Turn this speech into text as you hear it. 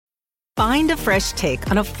Find a fresh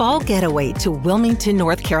take on a fall getaway to Wilmington,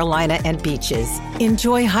 North Carolina and beaches.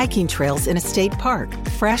 Enjoy hiking trails in a state park,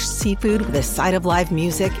 fresh seafood with a side of live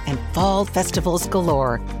music, and fall festivals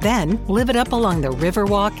galore. Then live it up along the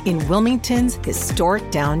Riverwalk in Wilmington's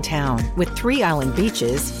historic downtown. With 3 island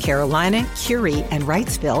beaches, Carolina, Curie, and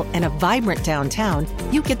Wrightsville, and a vibrant downtown,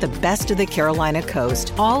 you get the best of the Carolina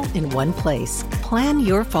coast all in one place. Plan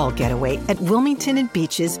your fall getaway at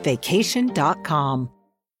WilmingtonandBeachesVacation.com.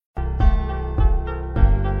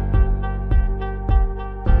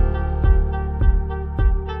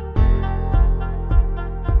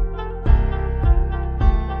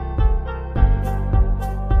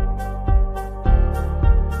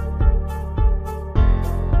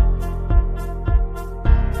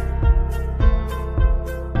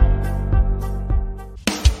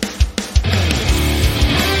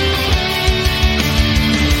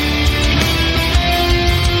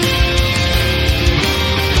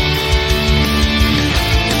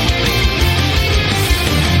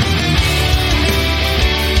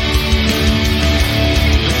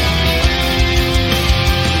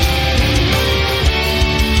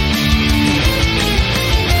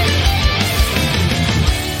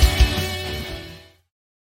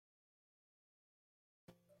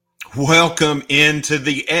 Welcome into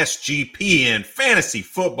the SGPN Fantasy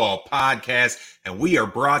Football Podcast, and we are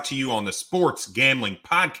brought to you on the Sports Gambling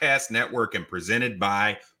Podcast Network and presented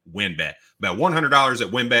by WynnBET. Bet $100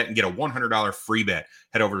 at WynnBET and get a $100 free bet.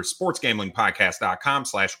 Head over to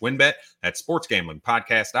sportsgamblingpodcast.com/WynnBET. That's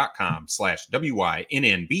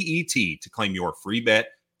sportsgamblingpodcast.com/WYNNBET to claim your free bet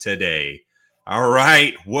today. All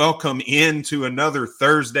right, welcome into another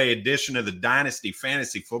Thursday edition of the Dynasty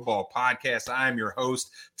Fantasy Football Podcast. I am your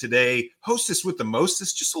host today, hostess with the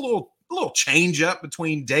mostest, just a little change up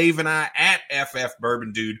between Dave and I at FF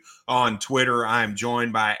Bourbon Dude on Twitter. I'm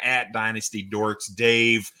joined by at Dynasty Dorks.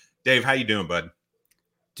 Dave, how you doing, bud?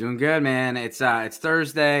 Doing good, man. It's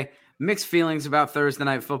Thursday. Mixed feelings about Thursday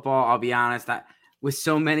night football. I'll be honest. With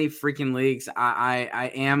so many freaking leagues,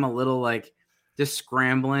 I am a little just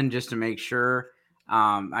scrambling just to make sure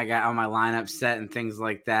I got all my lineup set and things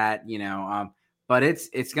like that, but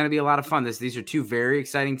it's going to be a lot of fun. These are two very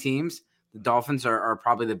exciting teams. The Dolphins are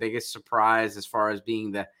probably the biggest surprise as far as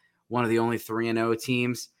being one of the only 3-0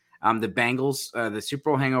 teams. The Bengals, the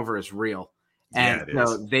Super Bowl hangover is real. And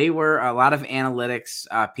so they were, a lot of analytics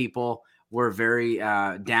people were very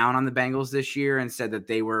down on the Bengals this year and said that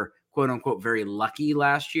they were quote unquote very lucky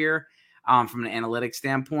last year from an analytics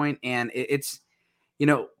standpoint. And it's,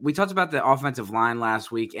 we talked about the offensive line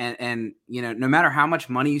last week, and no matter how much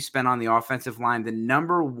money you spend on the offensive line, the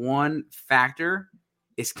number one factor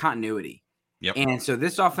is continuity. Yep. And so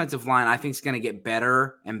this offensive line, I think, is going to get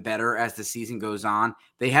better and better as the season goes on.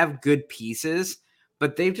 They have good pieces,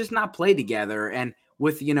 but they've just not played together. And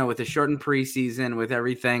with a shortened preseason, with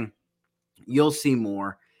everything, you'll see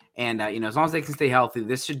more. And, as long as they can stay healthy,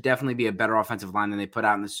 this should definitely be a better offensive line than they put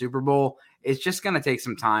out in the Super Bowl. It's just going to take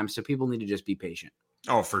some time, so people need to just be patient.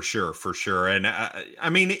 Oh, for sure. And I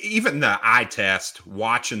mean, even the eye test,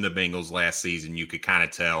 watching the Bengals last season, you could kind of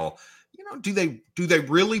tell, do they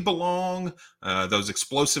really belong? Those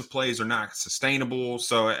explosive plays are not sustainable.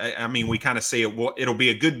 So, I mean, we kind of say it'll be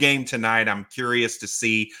a good game tonight. I'm curious to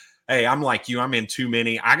see. Hey, I'm like you. I'm in too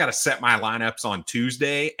many. I got to set my lineups on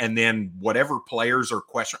Tuesday, and then whatever players are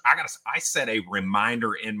questioned, I set a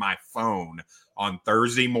reminder in my phone on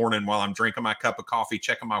Thursday morning while I'm drinking my cup of coffee,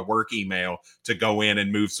 checking my work email to go in and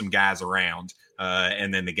move some guys around.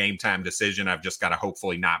 And then the game time decision, I've just got to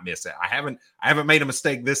hopefully not miss it. I haven't made a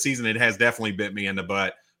mistake this season. It has definitely bit me in the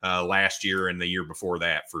butt last year and the year before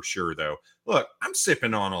that for sure, though. Look, I'm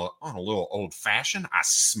sipping on a little old fashioned. I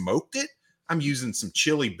smoked it. I'm using some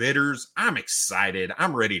chili bitters. I'm excited.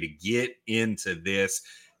 I'm ready to get into this.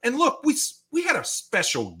 And look, we had a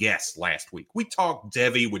special guest last week. We talked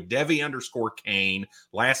Devi with Devi_Kane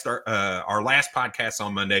our last podcast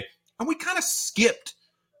on Monday, and we kind of skipped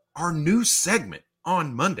our new segment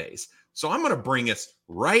on Mondays. So I'm going to bring us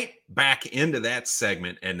right back into that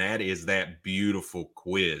segment, and that is that beautiful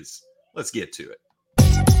quiz. Let's get to it.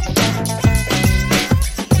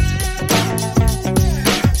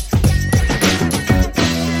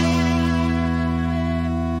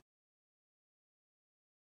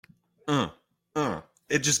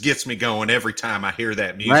 It just gets me going every time I hear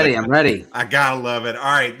that music. I'm ready. I gotta love it. All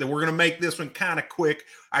right, then we're going to make this one kind of quick.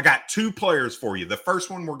 I got two players for you. The first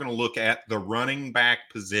one, we're going to look at the running back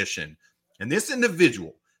position. And this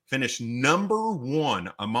individual finished number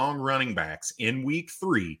one among running backs in week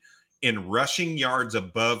 3 in rushing yards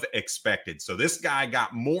above expected. So this guy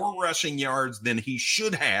got more rushing yards than he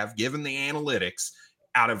should have, given the analytics,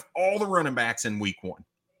 out of all the running backs in week 1.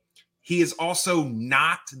 He is also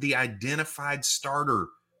not the identified starter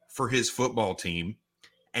for his football team.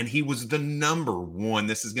 And he was the number one,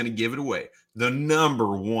 this is going to give it away, the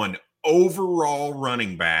number one overall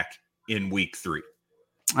running back in week 3.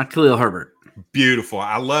 Khalil Herbert. Beautiful.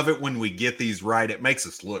 I love it when we get these right. It makes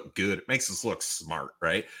us look good. It makes us look smart,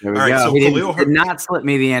 right? There we go. So Khalil did not slip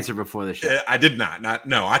me the answer before the show. I did not.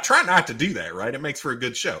 No, I try not to do that, right? It makes for a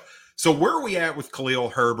good show. So where are we at with Khalil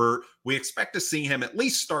Herbert? We expect to see him at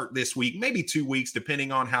least start this week, maybe 2 weeks,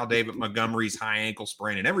 depending on how David Montgomery's high ankle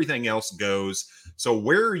sprain and everything else goes. So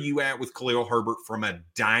where are you at with Khalil Herbert from a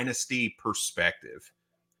dynasty perspective?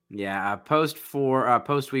 Yeah, post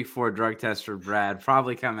week 4 drug test for Brad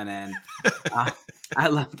probably coming in. I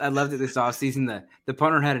loved it this offseason. The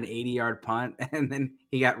punter had an 80-yard punt, and then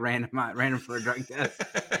he got random for a drug test.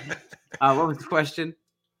 What was the question?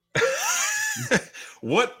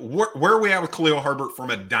 Where are we at with Khalil Herbert from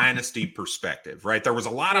a dynasty perspective, right? There was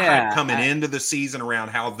a lot of hype coming into the season around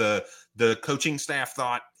how the coaching staff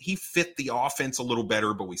thought he fit the offense a little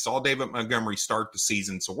better, but we saw David Montgomery start the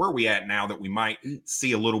season. So where are we at now that we might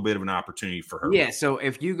see a little bit of an opportunity for Herbert? Yeah, so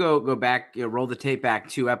if you go back, roll the tape back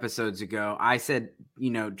 2 episodes ago, I said,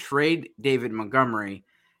 trade David Montgomery.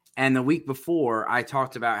 And the week before, I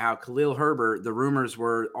talked about how Khalil Herbert, the rumors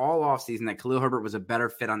were all offseason that Khalil Herbert was a better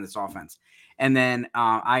fit on this offense. And then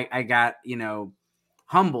I got,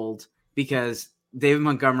 humbled because David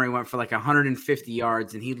Montgomery went for like 150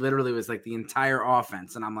 yards, and he literally was like the entire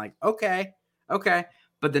offense. And I'm like, okay.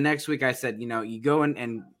 But the next week I said, you go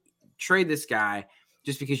and trade this guy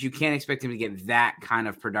just because you can't expect him to get that kind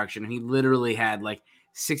of production. And he literally had like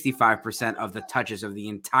 65% of the touches of the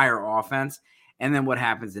entire offense. And then what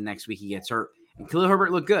happens the next week? He gets hurt. And Khalil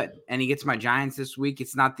Herbert looked good. And he gets my Giants this week.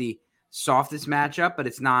 It's not the softest matchup, but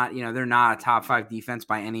it's not, they're not a top 5 defense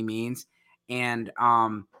by any means. And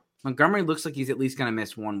Montgomery looks like he's at least going to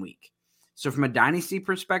miss 1 week. So from a dynasty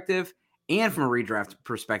perspective and from a redraft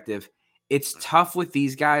perspective, it's tough with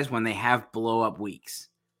these guys when they have blow-up weeks.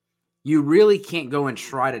 You really can't go and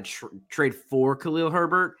try to trade for Khalil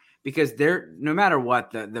Herbert because they're no matter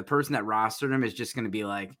what, the person that rostered him is just going to be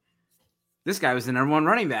like, this guy was the number 1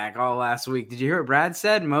 running back all last week. Did you hear what Brad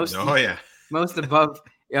said? Most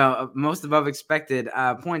above expected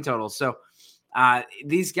point totals. So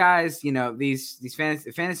these guys, these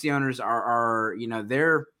fantasy owners are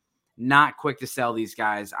they're not quick to sell these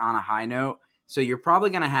guys on a high note. So you're probably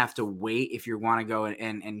going to have to wait if you want to go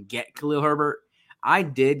and get Khalil Herbert. I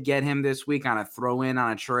did get him this week on a throw in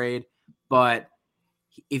on a trade, but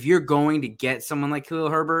if you're going to get someone like Khalil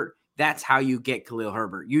Herbert, that's how you get Khalil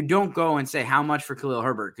Herbert. You don't go and say how much for Khalil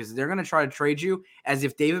Herbert because they're going to try to trade you as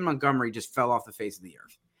if David Montgomery just fell off the face of the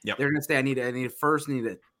earth. Yep. They're going to say, I need a first, I need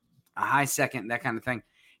a high second, that kind of thing.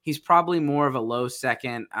 He's probably more of a low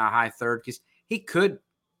second, a high third because he could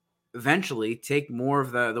eventually take more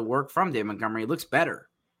of the work from David Montgomery. He looks better.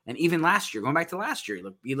 And even last year, going back to last year,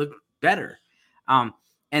 he looked better.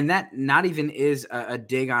 And that not even is a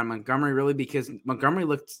dig on Montgomery really because Montgomery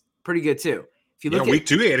looked pretty good too. If you look at week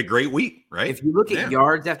 2, he had a great week, right? If you look at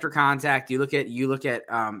yards after contact, you look at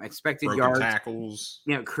expected broken yards, tackles,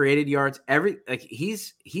 created yards.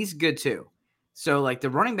 He's good too. So the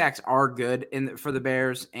running backs are good for the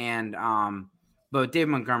Bears, and but David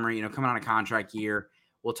Montgomery, coming on a contract year,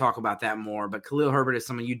 we'll talk about that more. But Khalil Herbert is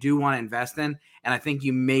someone you do want to invest in, and I think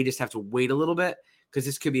you may just have to wait a little bit because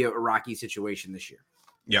this could be a rocky situation this year.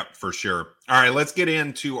 Yep, for sure. All right, let's get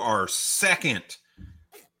into our second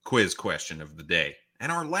quiz question of the day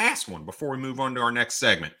and our last one before we move on to our next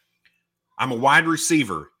segment. I'm a wide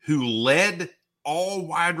receiver who led all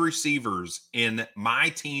wide receivers in my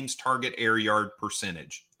team's target air yard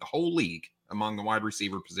percentage, the whole league among the wide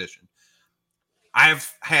receiver position.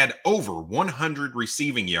 I've had over 100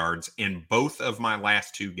 receiving yards in both of my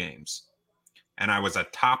last 2 games. And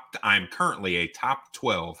I'm currently a top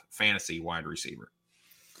 12 fantasy wide receiver.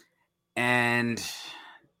 And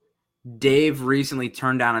Dave recently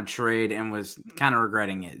turned down a trade and was kind of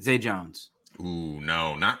regretting it. Zay Jones. Ooh,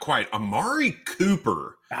 no, not quite. Amari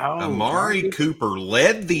Cooper. Amari Cooper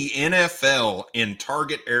led the NFL in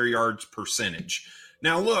target air yards percentage.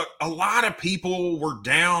 Now, look, a lot of people were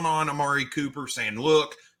down on Amari Cooper saying,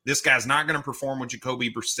 look, this guy's not going to perform with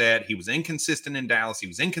Jacoby Brissett. He was inconsistent in Dallas. He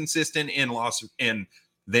was inconsistent in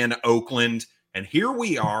then Oakland. And here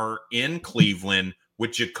we are in Cleveland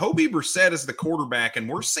with Jacoby Brissett as the quarterback, and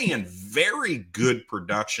we're seeing very good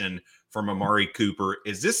production from Amari Cooper.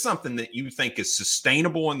 Is this something that you think is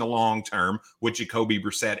sustainable in the long term with Jacoby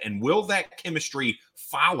Brissett? And will that chemistry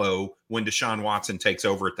follow when Deshaun Watson takes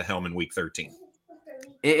over at the helm in week 13?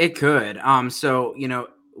 It could. So,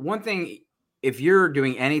 one thing if you're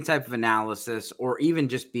doing any type of analysis or even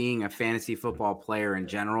just being a fantasy football player in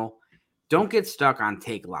general, don't get stuck on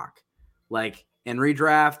take lock. Like in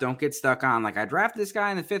redraft, don't get stuck on like I draft this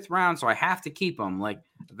guy in the 5th round, so I have to keep him. Like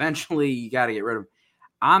eventually you got to get rid of him.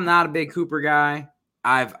 I'm not a big Cooper guy.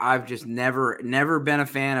 I've just never been a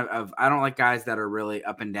fan of I don't like guys that are really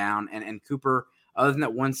up and down. And Cooper, other than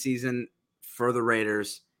that one season for the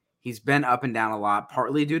Raiders, he's been up and down a lot,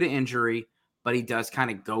 partly due to injury, but he does kind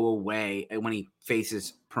of go away when he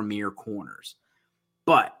faces premier corners.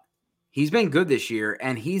 But he's been good this year,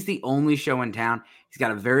 and he's the only show in town. He's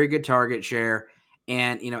got a very good target share.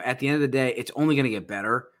 And, at the end of the day, it's only going to get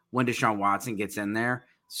better when Deshaun Watson gets in there.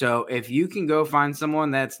 So if you can go find someone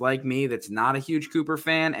that's like me, that's not a huge Cooper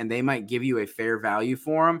fan, and they might give you a fair value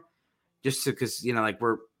for him, just because, like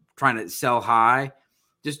we're trying to sell high,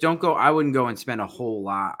 just don't go. I wouldn't go and spend a whole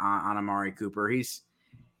lot on Amari Cooper.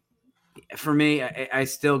 For me, I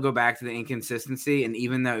still go back to the inconsistency. And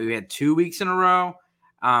even though we had 2 weeks in a row,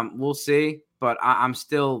 we'll see. But I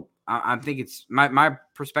think it's my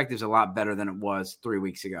perspective is a lot better than it was 3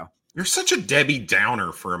 weeks ago. You're such a Debbie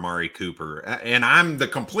Downer for Amari Cooper. And I'm the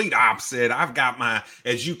complete opposite. I've got my,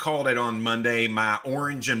 as you called it on Monday, my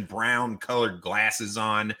orange and brown colored glasses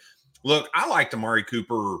on. Look, I liked Amari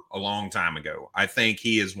Cooper a long time ago. I think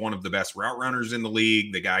he is one of the best route runners in the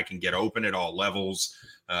league. The guy can get open at all levels.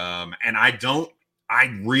 And I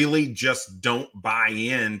really just don't buy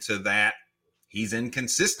into that he's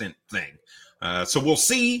inconsistent thing. So we'll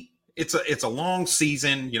see. It's a long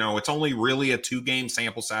season. It's only really a 2-game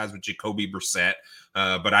sample size with Jacoby Brissett.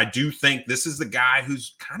 But I do think this is the guy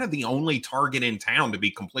who's kind of the only target in town, to be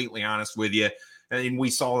completely honest with you. And we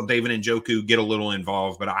saw David Njoku get a little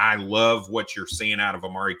involved, but I love what you're seeing out of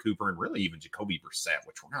Amari Cooper and really even Jacoby Brissett,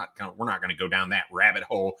 which we're not going to go down that rabbit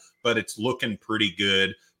hole, but it's looking pretty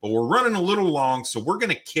good. But we're running a little long, so we're going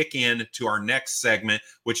to kick in to our next segment,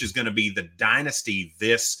 which is going to be the Dynasty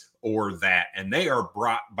This or That, and they are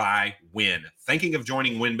brought by Win. Thinking of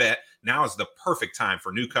joining WinBet? Now is the perfect time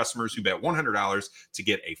for new customers who bet $100 to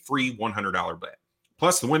get a free $100 bet.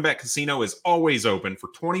 Plus, the WinBet Casino is always open for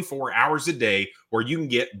 24 hours a day, where you can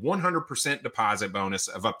get 100% deposit bonus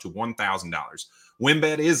of up to $1,000.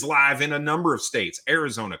 WinBet is live in a number of states: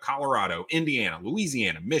 Arizona, Colorado, Indiana,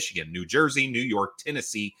 Louisiana, Michigan, New Jersey, New York,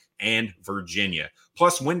 Tennessee, and Virginia.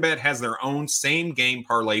 Plus, WinBet has their own same-game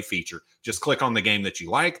parlay feature. Just click on the game that you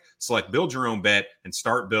like, select build your own bet, and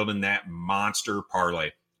start building that monster parlay.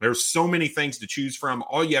 There's so many things to choose from.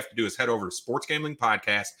 All you have to do is head over to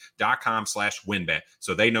sportsgamblingpodcast.com/winbet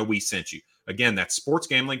so they know we sent you. Again, that's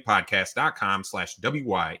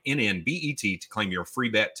sportsgamblingpodcast.com/WYNNBET to claim your free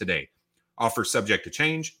bet today. Offer subject to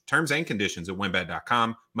change. Terms and conditions at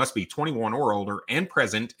winbet.com. Must be 21 or older and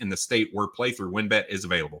present in the state where playthrough WinBet is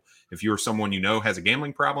available. If you or someone you know has a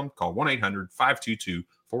gambling problem, call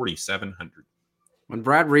 1-800-522-4700. When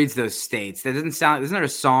Brad reads those states, that doesn't sound. Isn't there a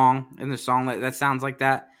song in the song that sounds like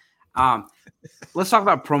that? Let's talk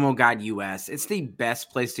about Promo Guide US. It's the best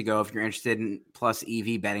place to go if you're interested in plus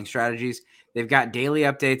EV betting strategies. They've got daily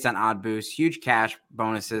updates on odd boosts, huge cash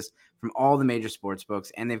bonuses from all the major sports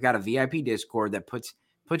books, and they've got a VIP Discord that puts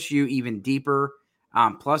you even deeper,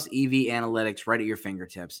 plus EV analytics right at your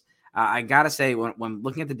fingertips. I gotta say, when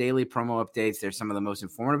looking at the daily promo updates, they're some of the most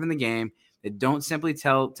informative in the game. They don't simply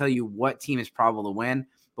tell you what team is probable to win,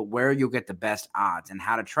 but where you'll get the best odds and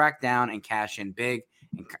how to track down and cash in big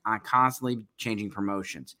and on constantly changing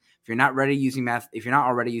promotions. If you're not already using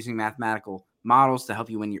mathematical models to help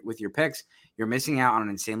you win with your picks, you're missing out on an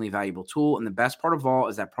insanely valuable tool. And the best part of all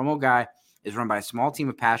is that Promo Guy is run by a small team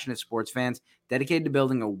of passionate sports fans dedicated to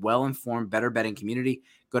building a well-informed, better betting community.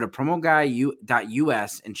 Go to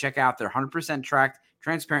promoguy.us and check out their 100% tracked,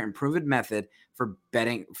 transparent, and proven method for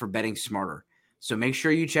betting smarter. So make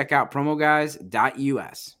sure you check out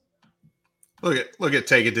promoguys.us. Look at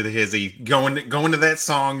Take It to the Hizzy going to that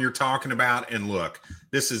song you're talking about, and look,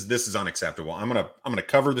 this is unacceptable. I'm gonna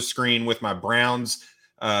cover the screen with my Browns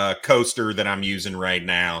coaster that I'm using right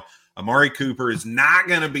now. Amari Cooper is not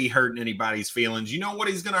gonna be hurting anybody's feelings. You know what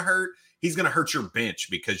he's gonna hurt? He's gonna hurt your bench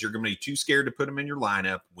because you're gonna be too scared to put him in your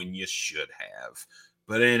lineup when you should have.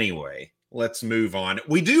 But anyway, let's move on.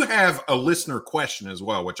 We do have a listener question as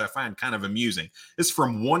well, which I find kind of amusing. It's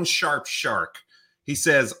from One Sharp Shark. He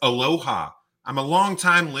says, "Aloha. I'm a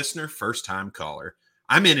long-time listener, first-time caller.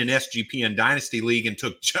 I'm in an SGPN Dynasty League and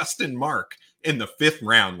took Justin Mark in the 5th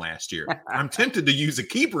round last year. I'm tempted to use a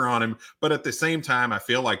keeper on him, but at the same time, I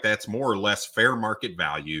feel like that's more or less fair market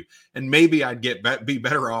value. And maybe I'd be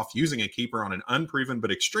better off using a keeper on an unproven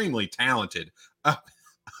but extremely talented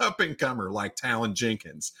up-and-comer like Talon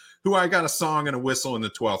Jenkins, who I got a song and a whistle in the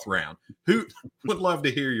 12th round. Who would love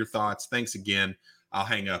to hear your thoughts. Thanks again. I'll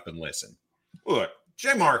hang up and listen. Look,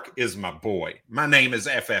 J-Mark is my boy. My name is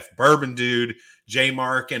FF Bourbon Dude.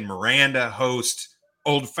 J-Mark and Miranda host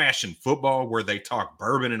Old Fashioned Football, where they talk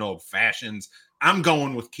bourbon and old fashions. I'm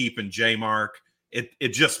going with keeping J-Mark. It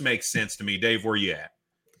just makes sense to me. Dave, where you at?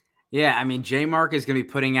 Yeah, I mean, J-Mark is going to be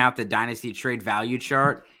putting out the Dynasty trade value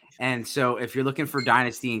chart. And so if you're looking for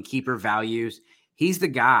Dynasty and keeper values, he's the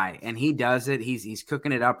guy, and he does it. He's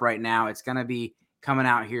cooking it up right now. It's going to be coming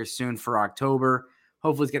out here soon for October.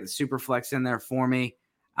 Hopefully he's got the super flex in there for me.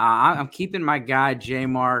 I'm keeping my guy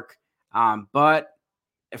J-Mark. But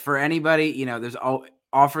for anybody, there's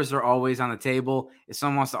offers are always on the table. If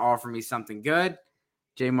someone wants to offer me something good,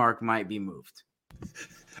 J-Mark might be moved.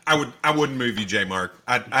 I wouldn't move you, J-Mark.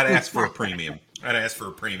 I'd ask for a premium. All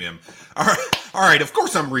right. Of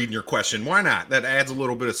course, I'm reading your question. Why not? That adds a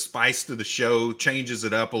little bit of spice to the show, changes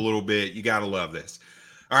it up a little bit. You got to love this.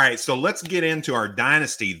 All right, so let's get into our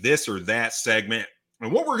Dynasty This or That segment.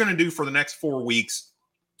 And what we're going to do for the next 4 weeks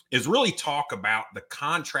is really talk about the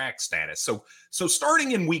contract status. So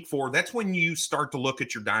starting in week 4, that's when you start to look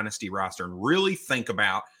at your Dynasty roster and really think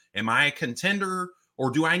about, am I a contender, or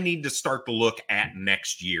do I need to start to look at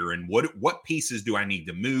next year, and what pieces do I need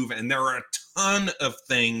to move? And there are a ton of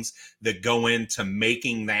things that go into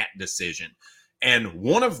making that decision. And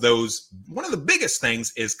one of the biggest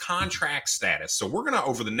things is contract status. So we're going to,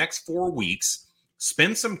 over the next 4 weeks,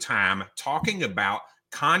 spend some time talking about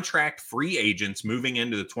contract free agents moving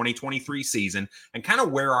into the 2023 season and kind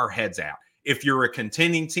of where our head's at. If you're a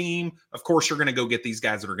contending team, of course, you're going to go get these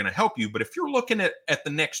guys that are going to help you. But if you're looking at the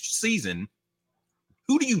next season,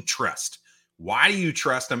 who do you trust? Why do you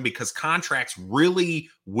trust them? Because contracts really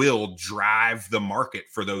will drive the market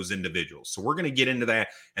for those individuals. So we're going to get into that.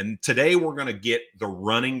 And today we're going to get the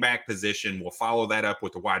running back position. We'll follow that up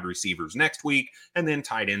with the wide receivers next week, and then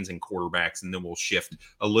tight ends and quarterbacks. And then we'll shift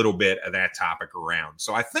a little bit of that topic around.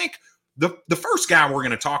 So I think the first guy we're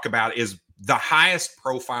going to talk about is the highest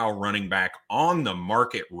profile running back on the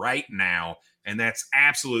market right now. And that's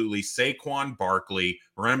absolutely Saquon Barkley,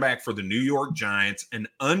 running back for the New York Giants, an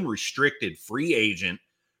unrestricted free agent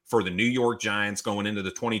for the New York Giants going into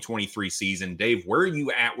the 2023 season. Dave, where are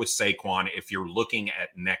you at with Saquon if you're looking at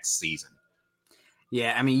next season?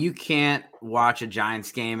 Yeah, I mean, you can't watch a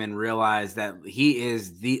Giants game and realize that he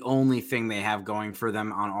is the only thing they have going for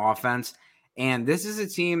them on offense. And this is a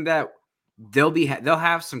team that they'll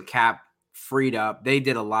have some cap freed up. They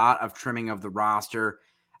did a lot of trimming of the roster.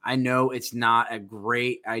 I know it's not a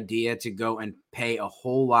great idea to go and pay a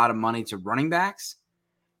whole lot of money to running backs,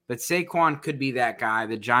 but Saquon could be that guy.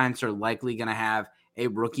 The Giants are likely going to have a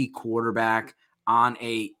rookie quarterback on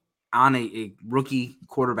a rookie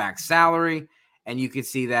quarterback salary, and you could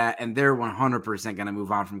see that, and they're 100% going to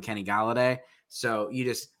move on from Kenny Golladay. So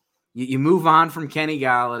you move on from Kenny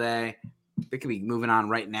Golladay. They could be moving on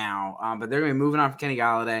right now, but they're going to be moving on from Kenny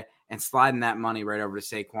Golladay and sliding that money right over to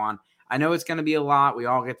Saquon. I know it's going to be a lot. We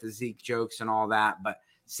all get the Zeke jokes and all that, but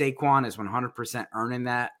Saquon is 100% earning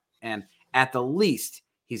that. And at the least,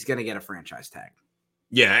 he's going to get a franchise tag.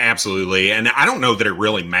 Yeah, absolutely. And I don't know that it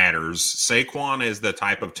really matters. Saquon is the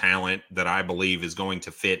type of talent that I believe is going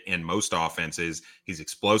to fit in most offenses. He's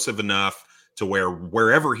explosive enough to where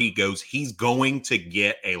wherever he goes, he's going to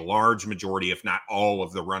get a large majority, if not all,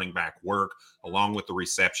 of the running back work along with the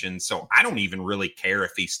reception. So I don't even really care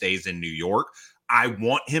if he stays in New York. I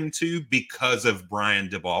want him to because of Brian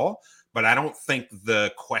Daboll, but I don't think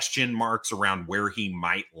the question marks around where he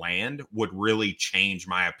might land would really change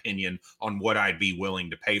my opinion on what I'd be willing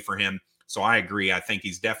to pay for him. So I agree. I think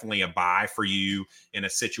he's definitely a buy for you in a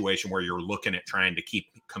situation where you're looking at trying to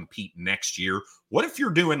compete next year. What if you're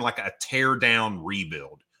doing like a tear down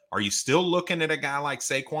rebuild? Are you still looking at a guy like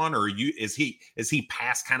Saquon, or is he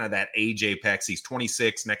past kind of that age apex? He's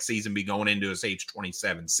 26 next season, be going into his age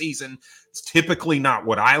 27 season. It's typically not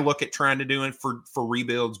what I look at trying to do for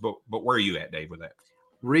rebuilds, but where are you at, Dave, with that?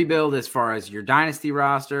 Rebuild as far as your dynasty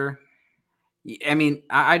roster. I mean,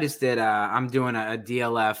 I just did. I'm doing a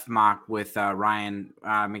DLF mock with Ryan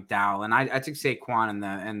McDowell, and I took Saquon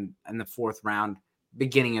in the 4th round,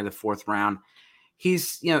 beginning of the 4th round.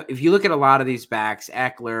 He's, if you look at a lot of these backs,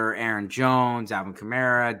 Eckler, Aaron Jones, Alvin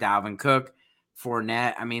Kamara, Dalvin Cook,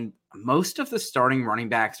 Fournette, I mean, most of the starting running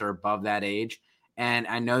backs are above that age. And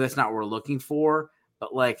I know that's not what we're looking for,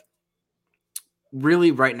 but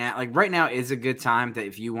really right now is a good time that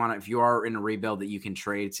if you are in a rebuild that you can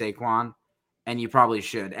trade Saquon, and you probably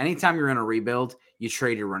should. Anytime you're in a rebuild, you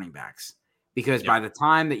trade your running backs because by the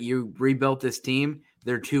time that you rebuilt this team,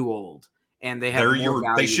 they're too old. and they have more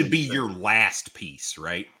value. They should be your last piece,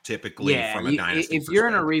 right? Typically from a dynasty if you're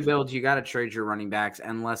in a rebuild, you got to trade your running backs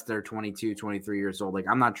unless they're 22, 23 years old. Like,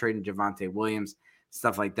 I'm not trading Javonte Williams,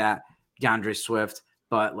 stuff like that, DeAndre Swift,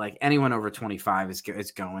 but like anyone over 25 is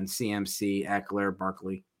going. CMC, Eckler,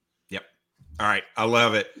 Barkley. Yep. All right. I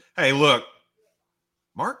love it. Hey, look,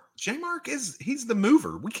 J-Mark he's the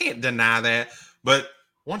mover. We can't deny that. But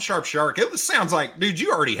one sharp shark, it sounds like, dude,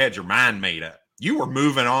 you already had your mind made up. You were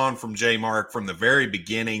moving on from J-Mark from the very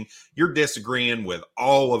beginning. You're disagreeing with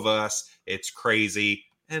all of us. It's crazy.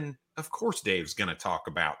 And of course, Dave's going to talk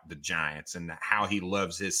about the Giants and how he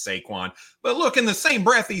loves his Saquon. But look, in the same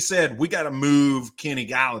breath, he said, we got to move Kenny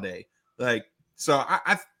Galladay. So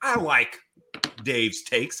I like Dave's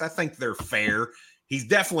takes. I think they're fair. He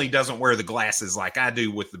definitely doesn't wear the glasses like I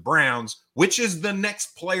do with the Browns, which is the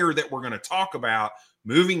next player that we're going to talk about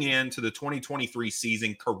moving into the 2023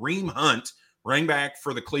 season. Kareem Hunt, running back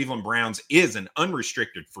for the Cleveland Browns, is an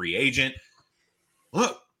unrestricted free agent.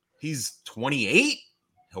 Look, he's 28.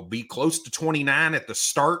 He'll be close to 29 at the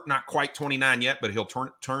start. Not quite 29 yet, but he'll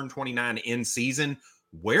turn 29 in season.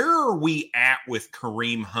 Where are we at with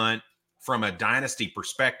Kareem Hunt from a dynasty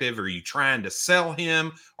perspective? Are you trying to sell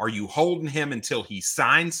him? Are you holding him until he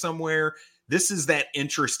signs somewhere? This is that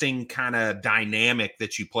interesting kind of dynamic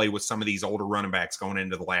that you play with some of these older running backs going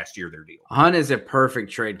into the last year of their deal. Hunt is a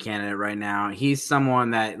perfect trade candidate right now. He's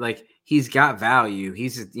someone that, like, he's got value.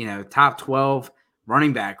 He's, top 12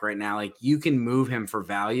 running back right now. Like, you can move him for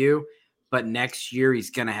value, but next year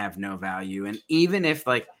he's going to have no value. And even if,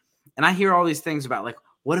 and I hear all these things about,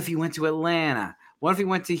 what if he went to Atlanta? What if he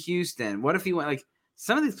went to Houston? What if he went,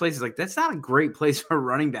 some of these places, that's not a great place for a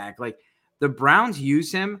running back. The Browns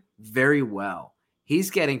use him very well. He's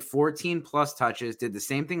getting 14 plus touches, did the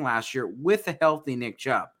same thing last year with a healthy Nick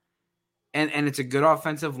Chubb. And it's a good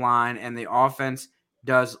offensive line, and the offense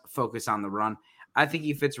does focus on the run. I think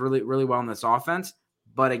he fits really, really well in this offense.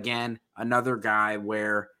 But again, another guy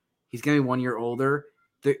where he's going to be 1 year older.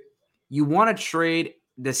 You want to trade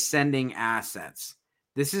descending assets.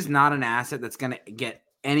 This is not an asset that's going to get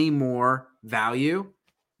any more value.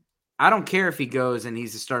 I don't care if he goes and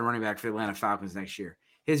he's the starting running back for the Atlanta Falcons next year.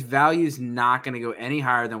 His value is not going to go any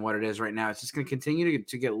higher than what it is right now. It's just going to continue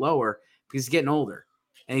to get lower because he's getting older.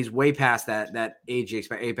 And he's way past that age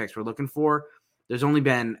apex we're looking for. There's only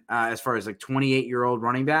been, as far as 28-year-old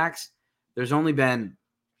running backs, there's only been,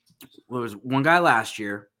 there was one guy last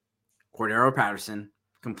year, Cordero Patterson,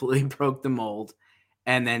 completely broke the mold.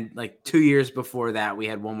 And then 2 years before that, we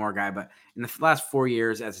had one more guy. But in the last 4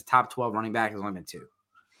 years, as a top 12 running back, there's only been two.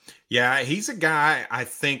 Yeah, he's a guy I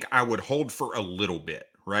think I would hold for a little bit,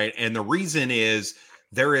 right? And the reason is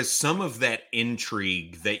there is some of that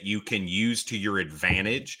intrigue that you can use to your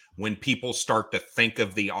advantage when people start to think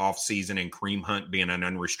of the offseason and Kareem Hunt being an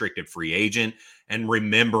unrestricted free agent and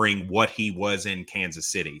remembering what he was in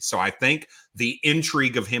Kansas City. So I think the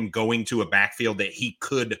intrigue of him going to a backfield that he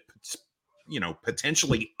could,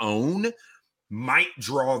 potentially own might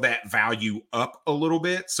draw that value up a little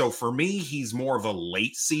bit. So for me, he's more of a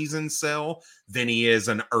late season sell than he is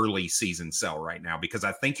an early season sell right now, because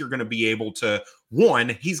I think you're going to be able to,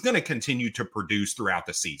 one, he's going to continue to produce throughout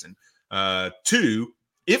the season. Two,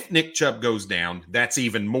 if Nick Chubb goes down, that's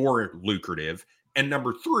even more lucrative. And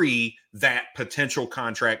number three, that potential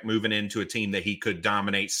contract moving into a team that he could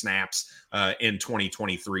dominate snaps in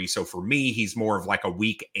 2023. So for me, he's more of a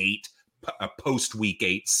week 8, a post week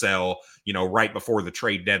 8 sell, right before the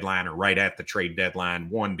trade deadline or right at the trade deadline.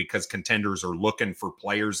 One, because contenders are looking for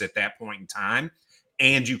players at that point in time,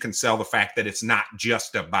 and you can sell the fact that it's not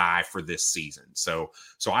just a buy for this season. So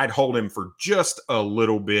I'd hold him for just a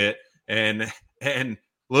little bit. And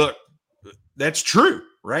look, that's true,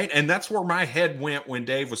 right? And that's where my head went when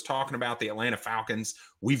Dave was talking about the Atlanta Falcons.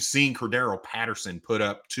 We've seen Cordero Patterson put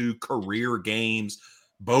up 2 career games,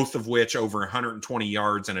 both of which over 120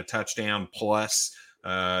 yards and a touchdown plus.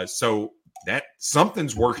 So that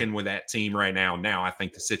something's working with that team right now. Now, I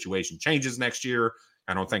think the situation changes next year.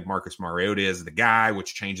 I don't think Marcus Mariota is the guy,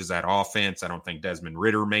 which changes that offense. I don't think Desmond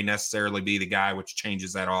Ridder may necessarily be the guy, which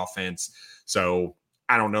changes that offense. So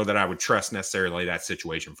I don't know that I would trust necessarily that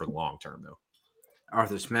situation for the long term, though.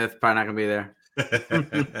 Arthur Smith, probably not going to be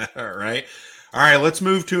there. All right. Let's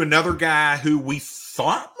move to another guy who we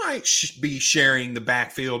thought might be sharing the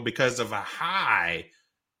backfield because of a high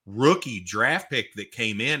rookie draft pick that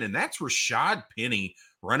came in, and that's Rashad Penny,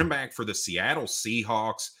 running back for the Seattle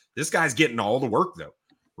Seahawks. This guy's getting all the work, though.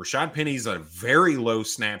 Rashad Penny's a very low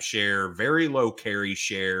snap share, very low carry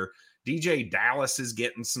share. DJ Dallas is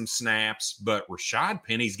getting some snaps, but Rashad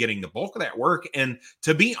Penny's getting the bulk of that work. And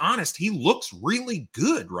to be honest, he looks really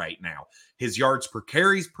good right now. His yards per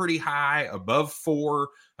carry is pretty high, above 4.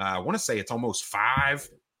 I want to say it's almost 5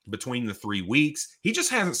 between the 3 weeks. He just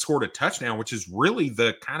hasn't scored a touchdown, which is really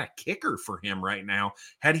the kind of kicker for him right now.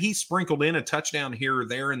 Had he sprinkled in a touchdown here or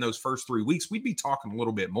there in those first 3 weeks, we'd be talking a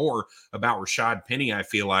little bit more about Rashad Penny, I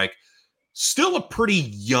feel like. Still a pretty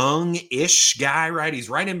young-ish guy, right? He's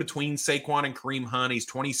right in between Saquon and Kareem Hunt. He's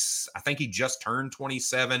 20. I think he just turned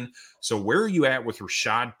 27. So where are you at with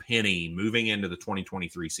Rashad Penny moving into the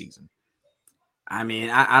 2023 season? I mean,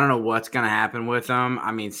 I don't know what's going to happen with him.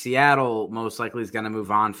 I mean, Seattle most likely is going to move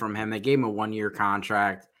on from him. They gave him a 1-year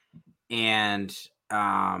contract, and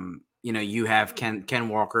you have Ken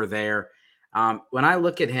Walker there. When I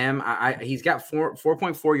look at him, he's got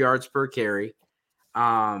 4.4 yards per carry.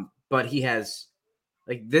 But he has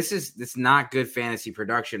it's not good fantasy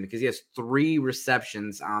production because he has 3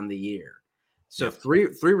 receptions on the year. So yep.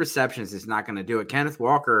 three receptions is not going to do it. Kenneth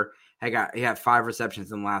Walker he had 5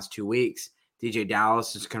 receptions in the last 2 weeks. DJ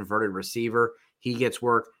Dallas is converted receiver. He gets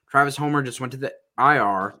work. Travis Homer just went to the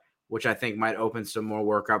IR, which I think might open some more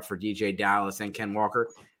work up for DJ Dallas and Ken Walker.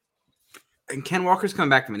 And Ken Walker's coming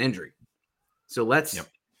back from an injury. So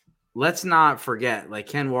let's not forget,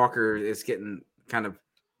 Ken Walker is getting kind of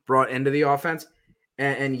brought into the offense.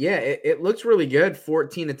 And it looks really good.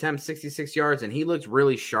 14 attempts, 66 yards, and he looked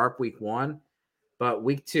really sharp week 1. But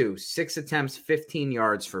week 2, 6 attempts, 15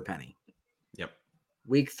 yards for Penny. Yep.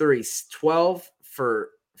 Week 3, 12 for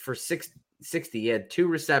 60. He had 2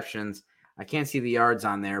 receptions. I can't see the yards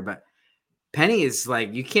on there, but Penny is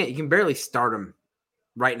you can barely start him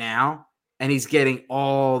right now, and he's getting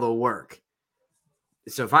all the work.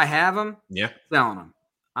 So if I have him, selling him.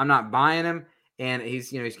 I'm not buying him. And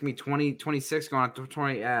he's going to be 26 going on to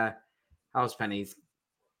 20. How's Penny? He's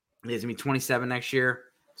going to be 27 next year.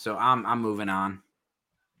 So I'm moving on.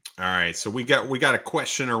 All right. So we got a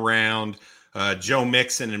question around Joe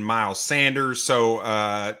Mixon and Miles Sanders.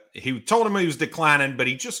 So he told him he was declining, but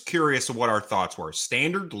he's just curious of what our thoughts were.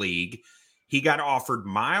 Standard league, he got offered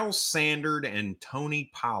Miles Sanders and Tony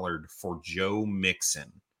Pollard for Joe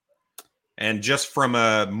Mixon. And just from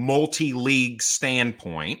a multi-league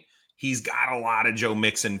standpoint, he's got a lot of Joe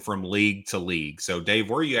Mixon from league to league. So, Dave,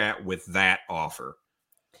 where are you at with that offer?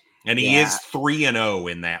 And he is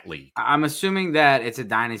 3-0 in that league. I'm assuming that it's a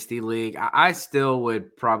dynasty league. I still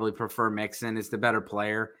would probably prefer Mixon. It's the better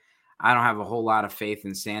player. I don't have a whole lot of faith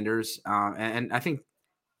in Sanders. And I think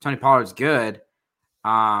Tony Pollard's good,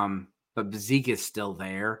 but Zeke is still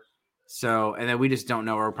there. So, and then we just don't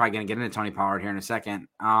know. We're probably going to get into Tony Pollard here in a second.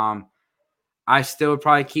 I still would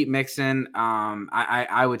probably keep Mixon.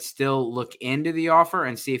 I would still look into the offer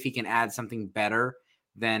and see if he can add something better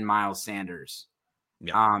than Miles Sanders.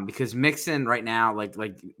 Yeah. Because Mixon right now,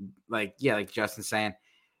 like Justin's saying,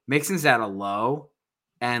 Mixon's at a low,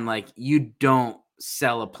 and you don't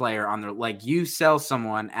sell a player on their you sell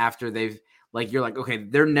someone after they've you're okay,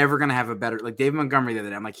 they're never gonna have a better David Montgomery the other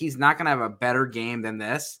day. I'm he's not gonna have a better game than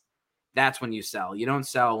this. That's when you sell. You don't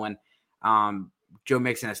sell when Joe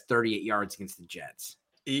Mixon has 38 yards against the Jets.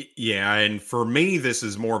 Yeah, and for me, this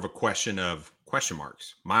is more of a question of question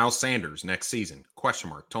marks. Miles Sanders next season, question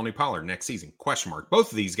mark. Tony Pollard next season, question mark.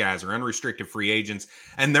 Both of these guys are unrestricted free agents,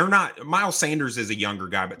 and they're not. Miles Sanders is a younger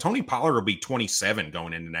guy, but Tony Pollard will be 27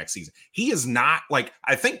 going into next season. He is not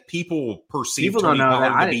I think people perceive Tony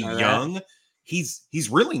Pollard to be young. He's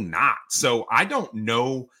really not. So I don't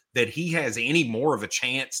know that he has any more of a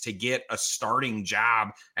chance to get a starting job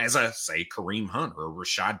as say, Kareem Hunt or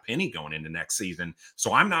Rashad Penny going into next season.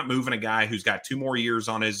 So I'm not moving a guy who's got 2 more years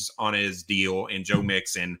on his deal in Joe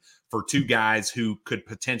Mixon for 2 guys who could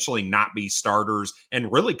potentially not be starters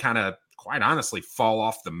and really kind of, quite honestly, fall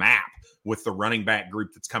off the map with the running back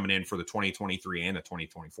group that's coming in for the 2023 and the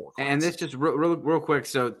 2024 class. And this just real quick.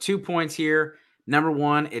 So 2 points here. Number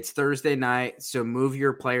 1, it's Thursday night, so move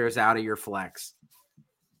your players out of your flex.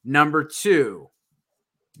 Number 2,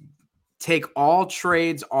 take all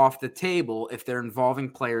trades off the table if they're involving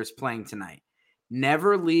players playing tonight.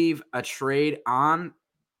 Never leave a trade on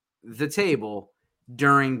the table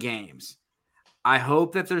during games. I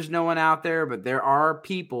hope that there's no one out there, but there are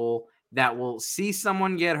people that will see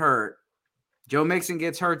someone get hurt. Joe Mixon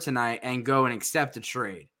gets hurt tonight and go and accept a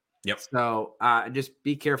trade. Yep. So just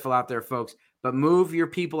be careful out there, folks. But move your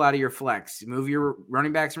people out of your flex. Move your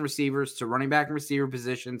running backs and receivers to running back and receiver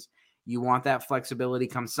positions. You want that flexibility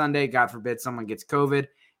come Sunday. God forbid someone gets COVID.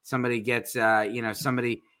 Somebody gets,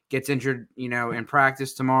 somebody gets injured, in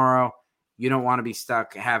practice tomorrow. You don't want to be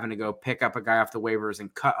stuck having to go pick up a guy off the waivers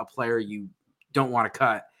and cut a player you don't want to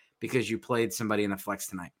cut because you played somebody in the flex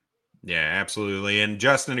tonight. Yeah, absolutely. And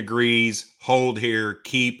Justin agrees. Hold here.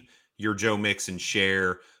 Keep your Joe Mixon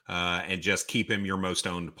share and just keep him your most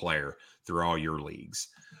owned player through all your leagues.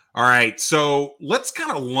 All right. So let's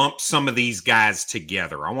kind of lump some of these guys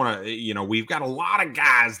together. I want to, we've got a lot of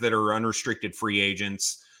guys that are unrestricted free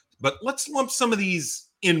agents, but let's lump some of these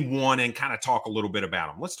in one and kind of talk a little bit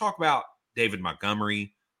about them. Let's talk about David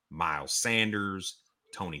Montgomery, Miles Sanders,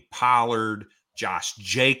 Tony Pollard, Josh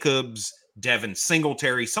Jacobs, Devin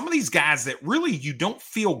Singletary, some of these guys that really you don't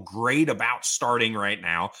feel great about starting right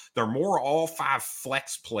now. They're more all 5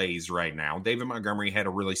 flex plays right now. David Montgomery had a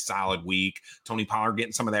really solid week. Tony Pollard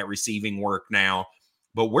getting some of that receiving work now.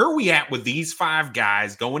 But where are we at with these 5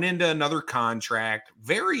 guys going into another contract,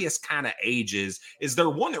 various kind of ages? Is there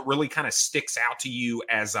one that really kind of sticks out to you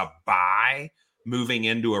as a buy moving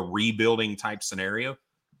into a rebuilding type scenario?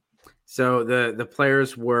 So the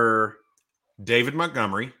players were David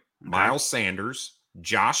Montgomery, Miles Sanders,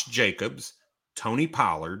 Josh Jacobs, Tony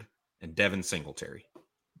Pollard, and Devin Singletary.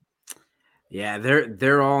 Yeah,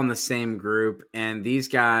 they're all in the same group, and these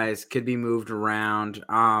guys could be moved around.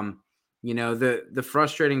 The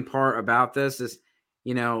frustrating part about this is,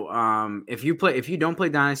 if you don't play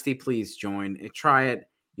Dynasty, please join. Try it.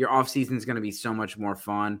 Your offseason is going to be so much more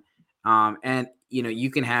fun. And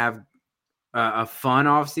you can have a fun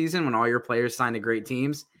offseason when all your players sign to great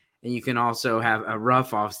teams. And you can also have a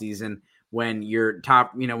rough offseason when your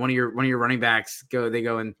top, one of your running backs go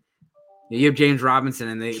and you have James Robinson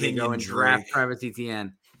and they go and draft Travis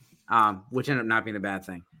Etienne, which ended up not being a bad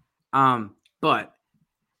thing. But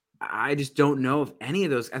I just don't know if any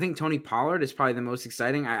of those. I think Tony Pollard is probably the most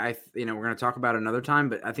exciting. We're going to talk about it another time,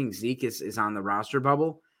 but I think Zeke is on the roster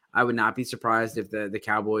bubble. I would not be surprised if the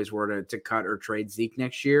Cowboys were to cut or trade Zeke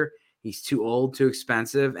next year. He's too old, too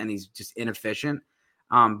expensive, and he's just inefficient.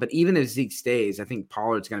 But even if Zeke stays, I think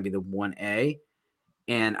Pollard's going to be the 1A.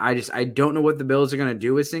 And I don't know what the Bills are going to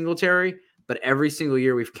do with Singletary, but every single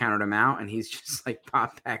year we've counted him out, and he's just like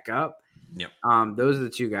popped back up. Yep. Those are the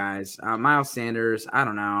 2 guys. Miles Sanders, I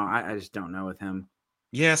don't know. I just don't know with him.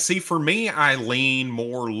 Yeah, see, for me, I lean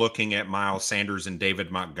more looking at Miles Sanders and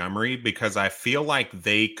David Montgomery because I feel like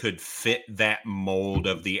they could fit that mold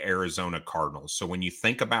of the Arizona Cardinals. So when you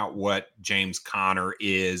think about what James Conner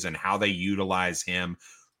is and how they utilize him,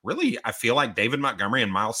 really, I feel like David Montgomery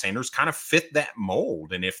and Miles Sanders kind of fit that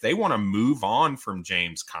mold. And if they want to move on from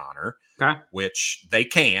James Conner, which they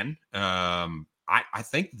can, I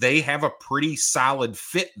think they have a pretty solid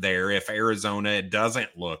fit there if Arizona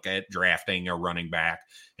doesn't look at drafting a running back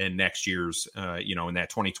in next year's, in that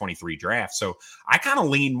 2023 draft. So I kind of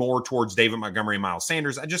lean more towards David Montgomery and Miles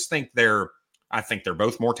Sanders. I just think they're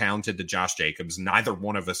both more talented than Josh Jacobs. Neither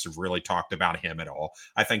one of us have really talked about him at all.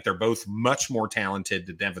 I think they're both much more talented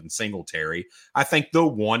than Devin Singletary. I think the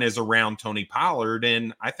one is around Tony Pollard,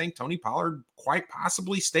 and I think Tony Pollard quite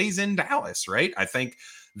possibly stays in Dallas, right? I think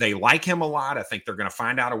they like him a lot. I think they're going to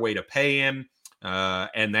find out a way to pay him,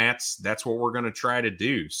 and that's what we're going to try to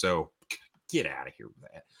do. So get out of here with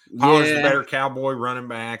that. Pollard's the better Cowboy running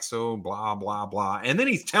back, so blah, blah, blah. And then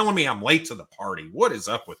he's telling me I'm late to the party. What is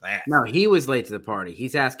up with that? No, he was late to the party.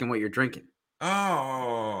 He's asking what you're drinking.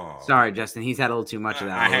 Oh. Sorry, Justin. He's had a little too much of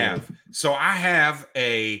that. I have. So I have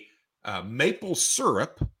a maple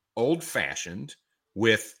syrup old-fashioned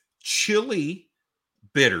with chili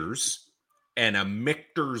bitters and a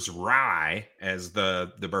Michter's rye as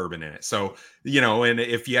the bourbon in it. So, and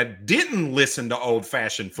if you didn't listen to Old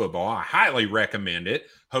Fashioned Football, I highly recommend it.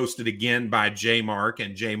 Hosted again by J Mark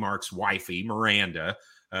and J Mark's wifey, Miranda.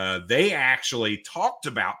 They actually talked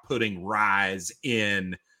about putting ryes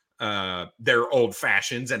in their old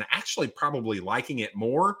fashions and actually probably liking it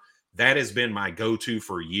more. That has been my go-to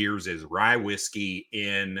for years is rye whiskey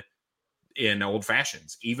in old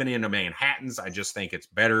fashions, even in a Manhattans. I just think it's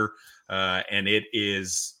better. And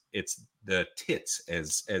it's the tits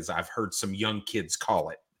as I've heard some young kids call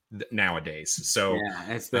it nowadays. So yeah,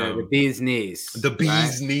 it's the bee's knees. The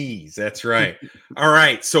bee's knees. That's right. All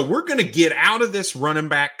right. So we're going to get out of this running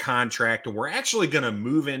back contract and we're actually going to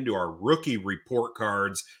move into our rookie report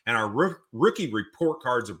cards. And our rookie report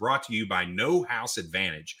cards are brought to you by No House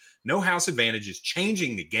Advantage. No House Advantage is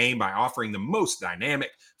changing the game by offering the most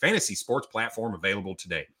dynamic fantasy sports platform available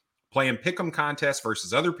today. Play in pick'em contests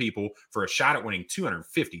versus other people for a shot at winning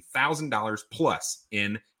 $250,000 plus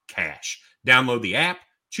in cash. Download the app,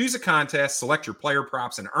 choose a contest, select your player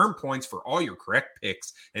props, and earn points for all your correct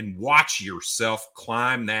picks, and watch yourself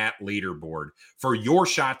climb that leaderboard for your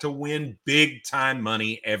shot to win big-time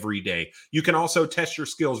money every day. You can also test your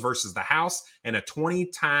skills versus the house and a 20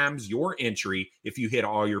 times your entry if you hit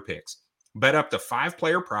all your picks. Bet up to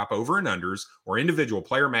 5-player prop over and unders or individual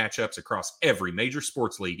player matchups across every major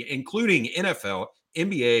sports league, including NFL,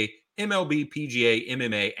 NBA, MLB, PGA,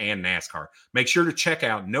 MMA, and NASCAR. Make sure to check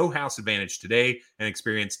out No House Advantage today and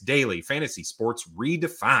experience daily fantasy sports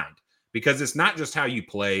redefined, because it's not just how you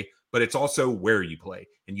play, but it's also where you play,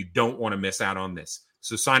 and you don't want to miss out on this.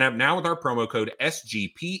 So sign up now with our promo code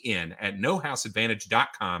SGPN at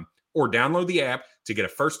nohouseadvantage.com or download the app to get a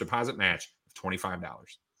first deposit match of $25.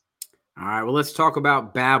 All right, well, let's talk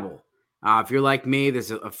about Babbel. If you're like me,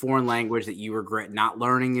 there's a foreign language that you regret not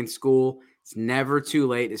learning in school. It's never too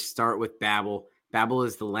late to start with Babbel. Babbel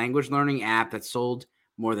is the language learning app that sold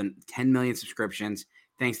more than 10 million subscriptions.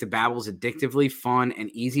 Thanks to Babbel's addictively fun and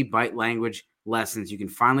easy bite language lessons, you can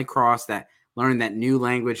finally crossing that new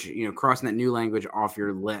language off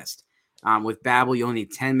your list. With Babbel, you only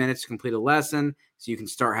need 10 minutes to complete a lesson, so you can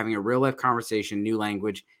start having a real-life conversation, new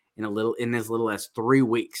language, in as little as 3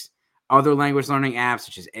 weeks. Other language learning apps,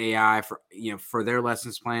 such as AI for their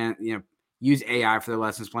lessons plan, use AI for their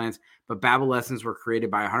lessons plans. But Babbel lessons were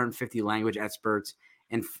created by 150 language experts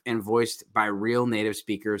and voiced by real native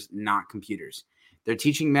speakers, not computers. Their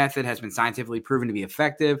teaching method has been scientifically proven to be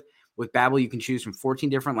effective. With Babbel, you can choose from 14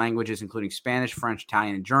 different languages, including Spanish, French,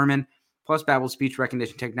 Italian, and German. Plus, Babbel's speech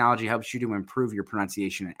recognition technology helps you to improve your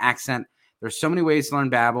pronunciation and accent. There's so many ways to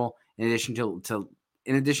learn Babbel. In addition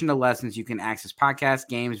to lessons, you can access podcasts,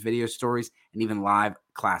 games, video stories, and even live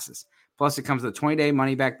classes. Plus, it comes with a 20-day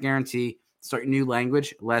money-back guarantee. Start your new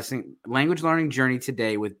language learning journey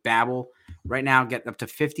today with Babbel. Right now, get up to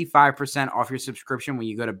 55% off your subscription when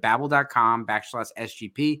you go to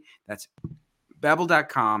babbel.com/SGP. That's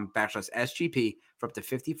babbel.com/SGP for up to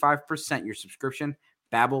 55% your subscription.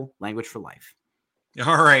 Babbel, language for life.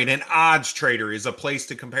 All right, and Odds Trader is a place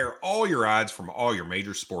to compare all your odds from all your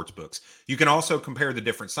major sports books. You can also compare the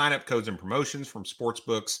different sign-up codes and promotions from sports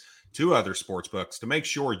books to other sports books to make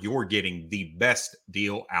sure you're getting the best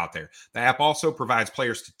deal out there. The app also provides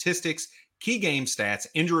player statistics, key game stats,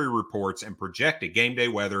 injury reports, and projected game day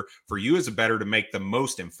weather for you as a bettor to make the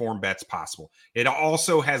most informed bets possible. It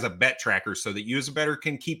also has a bet tracker so that you as a bettor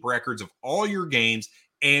can keep records of all your games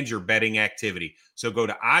and your betting activity. So go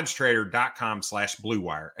to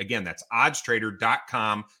oddstrader.com/bluewire. Again, that's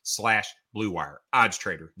oddstrader.com/bluewire.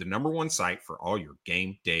 OddsTrader, the number one site for all your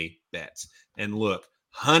game day bets. And look,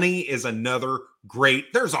 honey is another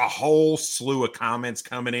great, there's a whole slew of comments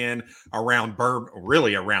coming in around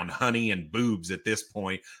around honey and boobs at this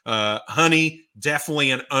point. Honey,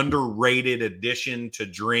 definitely an underrated addition to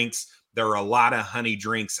drinks. There are a lot of honey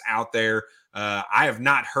drinks out there. I have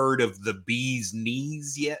not heard of the bee's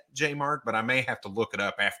knees yet, J-Mark, but I may have to look it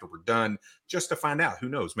up after we're done just to find out. Who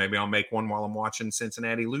knows? Maybe I'll make one while I'm watching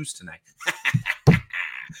Cincinnati lose tonight.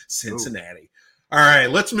 Cincinnati. Ooh. All right,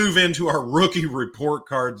 let's move into our rookie report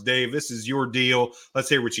cards, Dave. This is your deal. Let's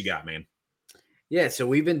hear what you got, man. Yeah, so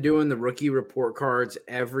we've been doing the rookie report cards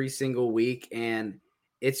every single week, and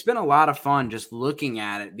it's been a lot of fun just looking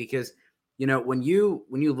at it because, when you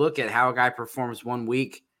look at how a guy performs one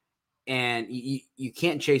week, and you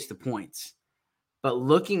can't chase the points. But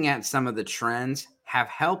looking at some of the trends have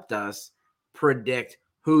helped us predict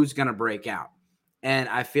who's going to break out. And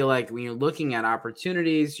I feel like when you're looking at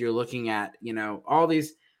opportunities, you're looking at, all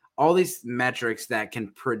these metrics that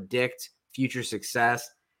can predict future success.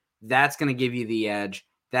 That's going to give you the edge.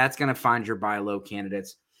 That's going to find your buy low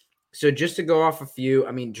candidates. So just to go off a few,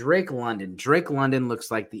 Drake London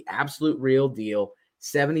looks like the absolute real deal.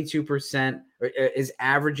 72% is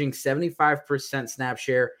averaging 75% snap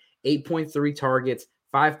share, 8.3 targets,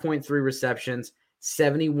 5.3 receptions,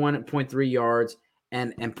 71.3 yards,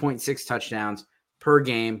 and 0.6 touchdowns per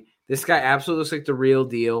game. This guy absolutely looks like the real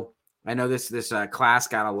deal. I know this class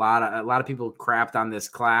got a lot of people crapped on this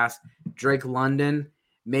class. Drake London,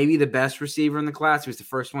 maybe the best receiver in the class. He was the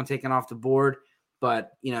first one taken off the board,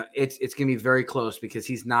 but it's going to be very close because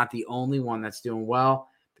he's not the only one that's doing well.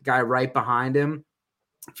 The guy right behind him,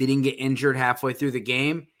 if he didn't get injured halfway through the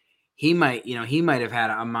game, he might have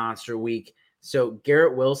had a monster week. So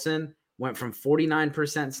Garrett Wilson went from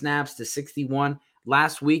 49% snaps to 61%.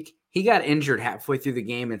 Last week, he got injured halfway through the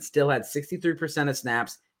game and still had 63% of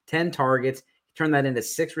snaps, 10 targets. He turned that into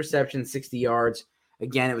 6 receptions, 60 yards.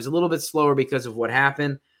 Again, it was a little bit slower because of what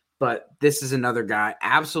happened, but this is another guy.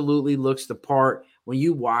 Absolutely looks the part. When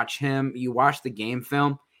you watch him, you watch the game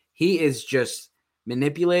film, he is just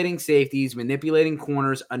manipulating safeties, manipulating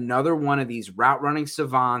corners, another one of these route running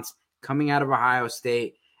savants coming out of Ohio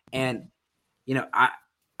State. And,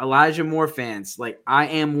 Elijah Moore fans, I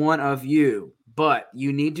am one of you, but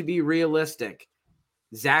you need to be realistic.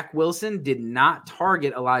 Zach Wilson did not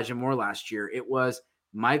target Elijah Moore last year. It was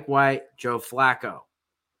Mike White, Joe Flacco.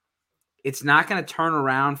 it's not going to turn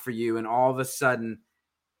around for you and all of a sudden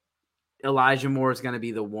Elijah Moore is going to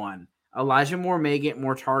be the one. Elijah Moore may get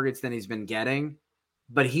more targets than he's been getting,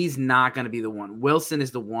 but he's not going to be the one. Wilson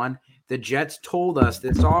is the one. The Jets told us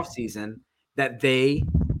this offseason that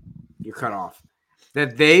you're cut off,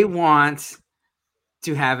 that they want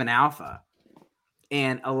to have an alpha.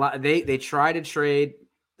 And they try to trade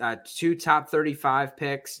 2 top 35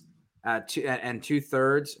 picks and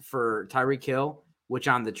 2/3 for Tyreek Hill, which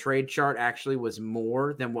on the trade chart actually was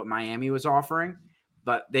more than what Miami was offering.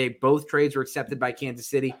 But both trades were accepted by Kansas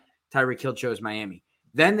City. Tyreek Hill chose Miami.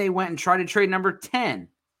 Then they went and tried to trade number 10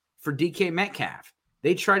 for DK Metcalf.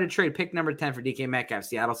 They tried to trade pick number 10 for DK Metcalf.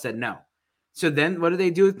 Seattle said no. So then what do they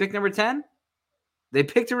do with pick number 10? They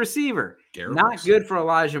picked a receiver. Not good for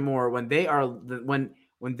Elijah Moore when they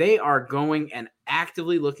are going and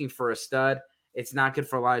actively looking for a stud. It's not good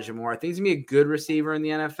for Elijah Moore. I think he's going to be a good receiver in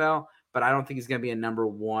the NFL, but I don't think he's going to be a number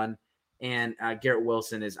one. And Garrett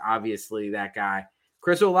Wilson is obviously that guy.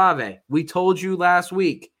 Chris Olave, we told you last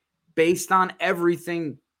week, based on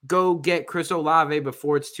everything, go get Chris Olave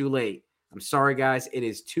before it's too late. I'm sorry, guys. It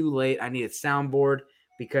is too late. I need a soundboard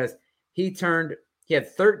because he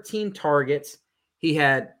had 13 targets. He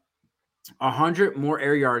had 100 more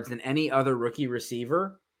air yards than any other rookie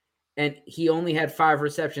receiver. And he only had 5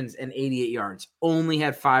 receptions and 88 yards. Only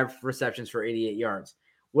had 5 receptions for 88 yards.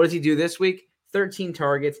 What does he do this week? 13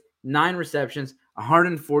 targets, 9 receptions,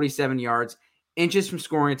 147 yards, inches from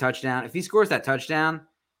scoring a touchdown. If he scores that touchdown,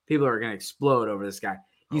 people are going to explode over this guy.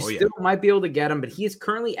 You might be able to get him, but he is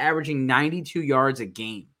currently averaging 92 yards a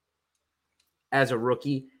game as a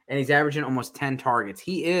rookie, and he's averaging almost 10 targets.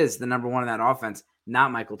 He is the number one in that offense,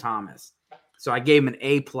 not Michael Thomas. So I gave him an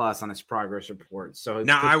A+ on his progress report. So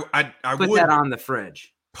now I put would that on the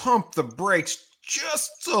fridge. Pump the brakes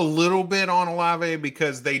just a little bit on Olave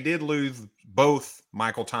because they did lose both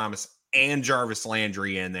Michael Thomas and Jarvis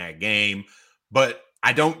Landry in that game. But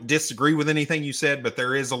I don't disagree with anything you said, but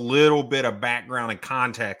there is a little bit of background and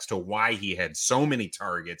context to why he had so many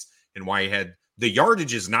targets and why he had the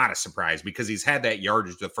yardage is not a surprise because he's had that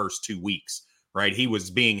yardage the first 2 weeks, right? He was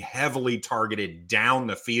being heavily targeted down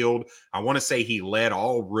the field. I want to say he led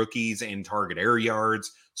all rookies in target air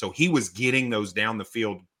yards. So he was getting those down the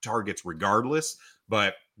field targets regardless,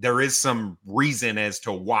 but there is some reason as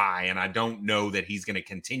to why. And I don't know that he's going to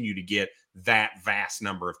continue to get that vast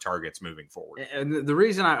number of targets moving forward. And the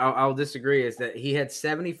reason I'll disagree is that he had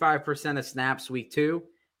 75% of snaps week 2,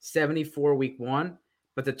 74 week 1,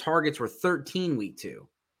 but the targets were 13 week 2.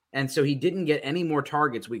 And so he didn't get any more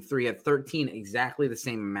targets week 3 at 13, exactly the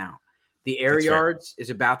same amount. The air yards is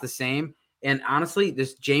about the same. And honestly,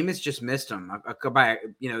 this Jameis just missed him. They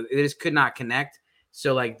just could not connect.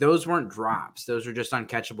 So like those weren't drops. Those were just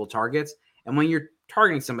uncatchable targets. And when you're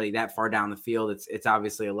targeting somebody that far down the field, it's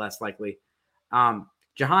obviously a less likely.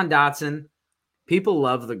 Jahan Dotson, people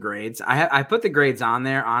love the grades. I put the grades on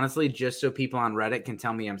there, honestly, just so people on Reddit can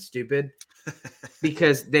tell me I'm stupid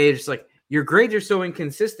because they just like, your grades are so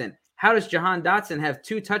inconsistent. How does Jahan Dotson have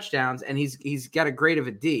 2 touchdowns and he's got a grade of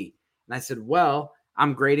a D? And I said, well,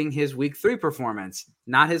 I'm grading his week 3 performance,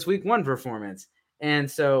 not his week 1 performance. And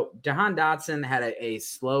so Jahan Dotson had a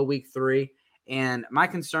slow week 3. And my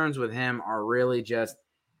concerns with him are really just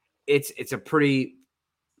it's a pretty,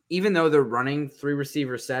 even though they're running 3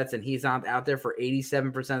 receiver sets and he's out there for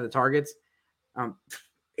 87% of the targets,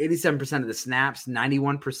 87% of the snaps,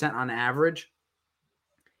 91% on average,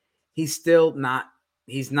 he's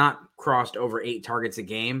not crossed over 8 targets a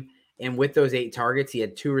game. And with those 8 targets, he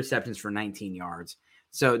had 2 receptions for 19 yards.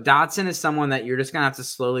 So Dotson is someone that you're just going to have to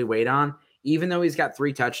slowly wait on. Even though he's got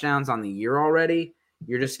 3 touchdowns on the year already,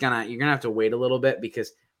 you're going to have to wait a little bit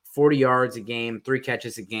because 40 yards a game, 3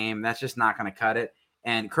 catches a game, that's just not going to cut it.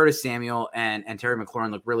 And Curtis Samuel and Terry McLaurin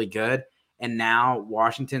look really good. And now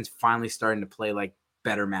Washington's finally starting to play like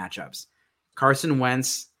better matchups. Carson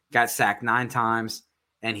Wentz got sacked 9 times,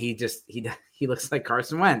 and he looks like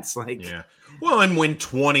Carson Wentz. Yeah. Well, and when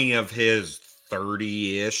 20 of his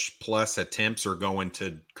 30-ish plus attempts are going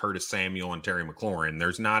to Curtis Samuel and Terry McLaurin,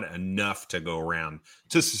 there's not enough to go around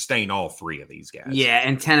to sustain all 3 of these guys. Yeah,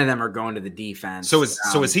 and 10 of them are going to the defense. So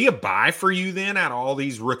is he a buy for you then out of all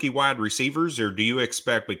these rookie wide receivers, or do you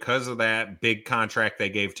expect because of that big contract they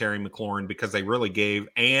gave Terry McLaurin, because they really gave,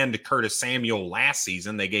 and Curtis Samuel last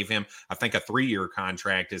season, they gave him, I think, a 3-year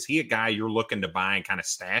contract. Is he a guy you're looking to buy and kind of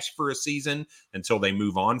stash for a season until they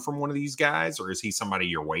move on from one of these guys, or is he somebody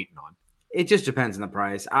you're waiting on? It just depends on the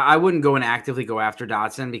price. I wouldn't go and actively go after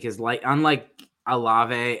Dotson because, unlike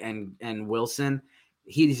Olave and Wilson,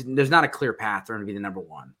 there's not a clear path for him to be the number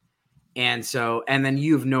 1. And then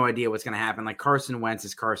you have no idea what's going to happen. Like Carson Wentz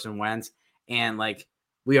is Carson Wentz, and like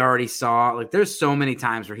We already saw, like, there's so many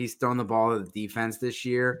times where he's thrown the ball to the defense this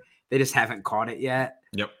year. They just haven't caught it yet.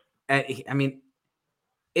 Yep. I mean,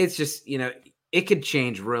 it's just, it could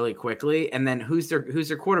change really quickly. And then who's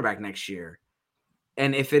their quarterback next year?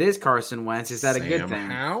 And if it is Carson Wentz, is that a good thing?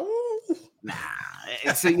 Howell? Nah.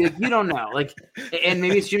 So you don't know. Like, and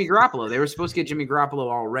maybe it's Jimmy Garoppolo. They were supposed to get Jimmy Garoppolo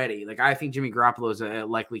already. Like, I think Jimmy Garoppolo is a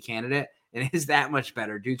likely candidate, and is that much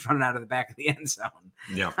better. Dude's running out of the back of the end zone.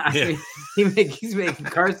 Yeah. I mean, he's making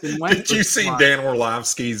Carson Wentz. Did you see Dan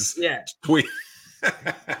Orlovsky's tweet?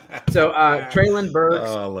 So Treylon Burks.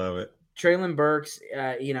 Oh, I love it. Treylon Burks,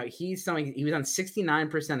 he was on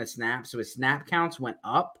 69% of snaps, so his snap counts went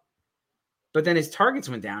up, but then his targets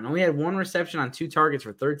went down. Only had 1 reception on 2 targets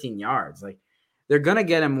for 13 yards. Like, they're going to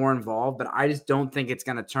get him more involved, but I just don't think it's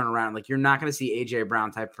going to turn around. Like, you're not going to see A.J.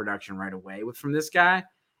 Brown type production right away from this guy.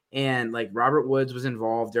 And, like, Robert Woods was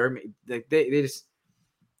involved. They're not going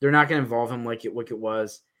to involve him like it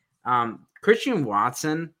was. Christian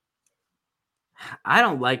Watson, I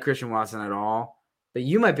don't like Christian Watson at all. But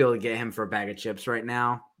you might be able to get him for a bag of chips right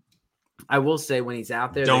now. I will say when he's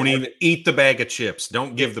out there, don't even eat the bag of chips.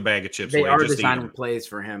 Don't give the bag of chips away. They are just designing plays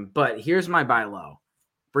for him. But here's my buy low,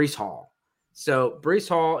 Breece Hall. So Breece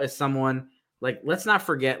Hall is someone, like, let's not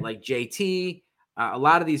forget, like, JT. A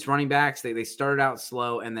lot of these running backs, they started out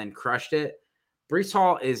slow and then crushed it. Breece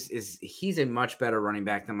Hall he's a much better running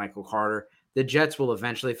back than Michael Carter. The Jets will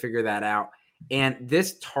eventually figure that out. And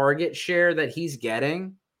this target share that he's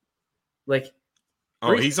getting, like.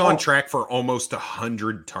 He's on track for almost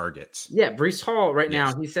 100 targets. Yeah, Breece Hall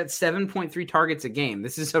now, he's at 7.3 targets a game.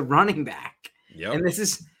 This is a running back. Yep. And this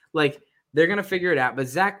is, like, they're going to figure it out. But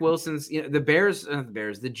Zach Wilson's,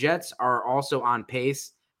 the Jets are also on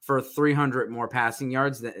pace for 300 more passing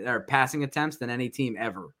yards or passing attempts than any team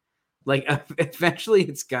ever. Like, eventually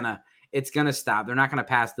it's gonna stop. They're not going to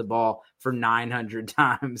pass the ball for 900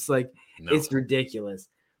 times. Like, It's ridiculous.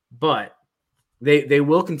 But they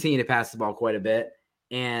will continue to pass the ball quite a bit.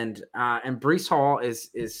 And Breece Hall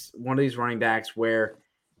is one of these running backs where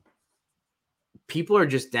people are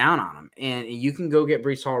just down on him. And you can go get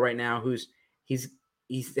Breece Hall right now, he's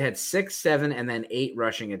had 6, 7, and then 8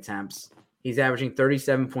 rushing attempts. He's averaging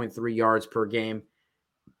 37.3 yards per game.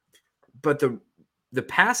 But the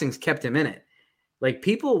passing's kept him in it. Like,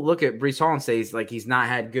 people look at Breece Hall and say he's not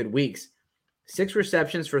had good weeks. 6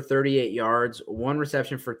 receptions for 38 yards, 1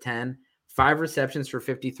 reception for 10, 5 receptions for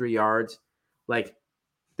 53 yards. Like,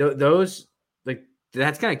 those, like,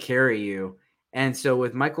 that's going to carry you. And so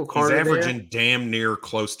with Michael Carter, he's averaging damn near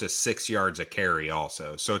close to 6 yards a carry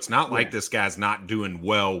also. So it's not like this guy's not doing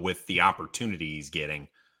well with the opportunity he's getting.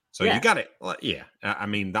 So you got it. I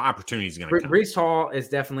mean, the opportunity is going to come. Breece Hall is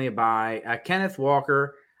definitely a buy. Kenneth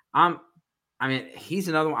Walker, he's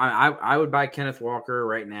another one. I would buy Kenneth Walker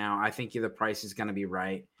right now. I think the price is going to be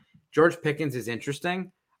right. George Pickens is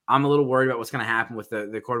interesting. I'm a little worried about what's going to happen with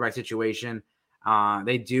the quarterback situation.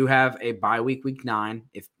 They do have a bye week 9,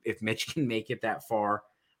 if Mitch can make it that far.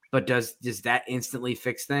 But does that instantly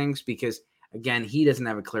fix things? Because, again, he doesn't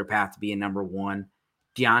have a clear path to be a number 1.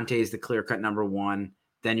 Deontay is the clear-cut number 1.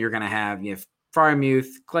 Then you're going to have Freiermuth,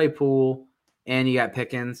 Claypool, and you got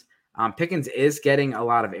Pickens. Pickens is getting a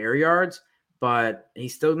lot of air yards, but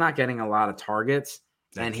he's still not getting a lot of targets.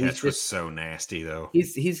 That catch was so nasty, though.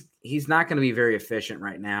 He's not going to be very efficient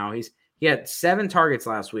right now. He had 7 targets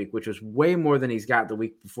last week, which was way more than he's got the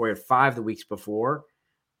week before. He had 5 the weeks before,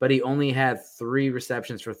 but he only had 3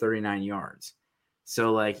 receptions for 39 yards.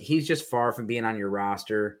 So, like, he's just far from being on your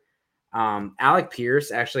roster. Alec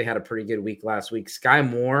Pierce actually had a pretty good week last week. Sky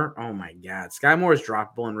Moore, oh my God. Sky Moore is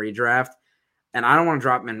droppable in redraft. And I don't want to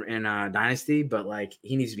drop him in Dynasty, but, like,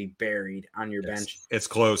 he needs to be buried on your bench. It's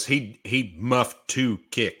close. He muffed 2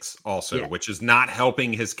 kicks also, which is not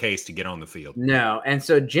helping his case to get on the field. No. And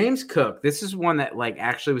so James Cook, this is one that, like,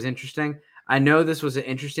 actually was interesting. I know this was an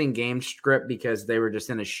interesting game script because they were just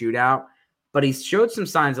in a shootout, but he showed some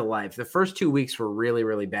signs of life. The first 2 weeks were really,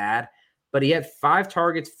 really bad, but he had 5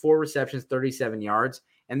 targets, 4 receptions, 37 yards,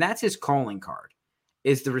 and that's his calling card,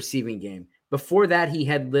 is the receiving game. Before that, he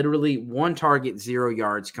had literally 1 target, 0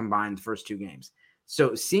 yards combined the first 2 games.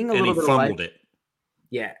 So seeing a little bit of life. And he fumbled it.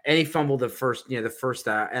 Yeah, and he fumbled the first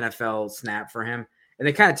NFL snap for him. And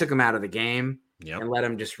they kind of took him out of the game and let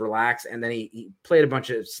him just relax. And then he played a bunch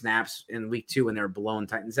of snaps in week 2 when they were blowing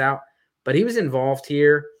Titans out. But he was involved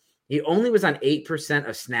here. He only was on 8%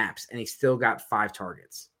 of snaps, and he still got 5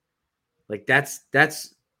 targets. Like, that's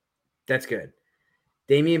good.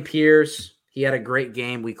 Dameon Pierce, he had a great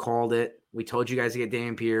game. We called it. We told you guys to get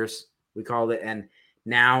Dameon Pierce. We called it. And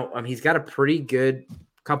now he's got a pretty good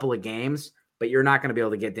couple of games, but you're not going to be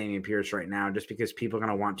able to get Dameon Pierce right now just because people are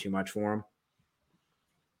going to want too much for him.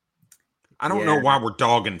 I don't know why we're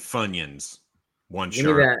dogging Funyuns. One Give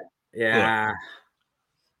sharp. me that. Yeah. Look,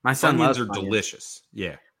 my son loves Funyuns are Funyuns. delicious.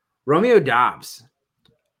 Yeah. Romeo Dobbs.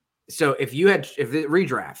 So if the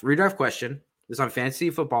redraft question is on Fantasy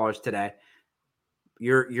Footballers today,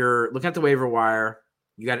 you're looking at the waiver wire.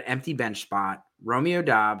 You got an empty bench spot. Romeo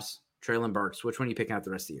Dobbs, Treylon Burks. Which one are you picking out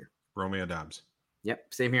the rest of the year? Romeo Dobbs.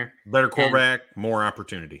 Yep, same here. Better quarterback, more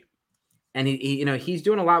opportunity. And he's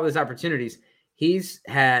doing a lot with his opportunities. He's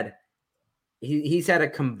had a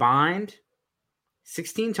combined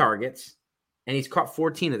 16 targets, and he's caught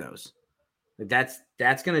 14 of those. That's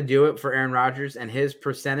going to do it for Aaron Rodgers, and his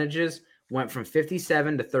percentages went from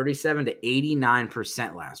 57 to 37 to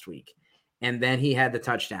 89% last week. And then he had the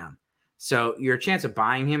touchdown. So your chance of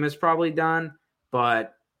buying him is probably done,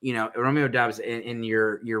 but Romeo Dobbs in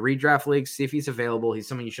your redraft league, see if he's available. He's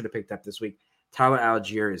someone you should have picked up this week. Tyler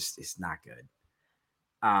Algier is not good.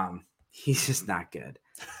 He's just not good.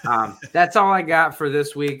 That's all I got for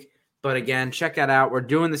this week. But again, check that out. We're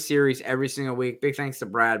doing the series every single week. Big thanks to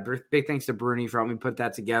Brad. Big thanks to Bruni for helping me put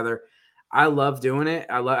that together. I love doing it.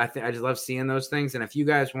 I just love seeing those things. And if you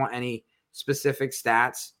guys want any specific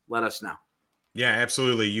stats, let us know. Yeah,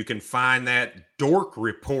 absolutely. You can find that Dork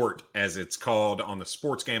Report, as it's called, on the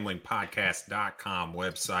sportsgamblingpodcast.com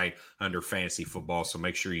website under fantasy football. So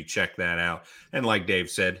make sure you check that out. And like Dave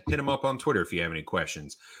said, hit him up on Twitter if you have any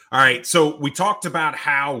questions. All right. So we talked about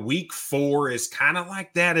how week 4 is kind of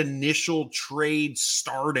like that initial trade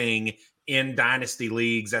starting in dynasty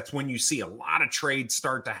leagues. That's when you see a lot of trades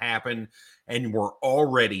start to happen, and we're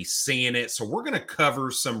already seeing it. So we're going to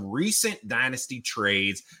cover some recent dynasty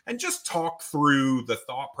trades and just talk through the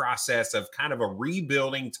thought process of kind of a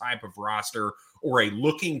rebuilding type of roster or a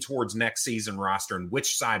looking towards next season roster and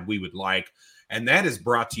which side we would like. And that is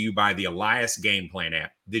brought to you by the Elias Game Plan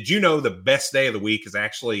app. Did you know the best day of the week is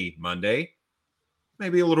actually Monday?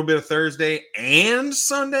 Maybe a little bit of Thursday and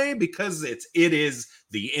Sunday, because it is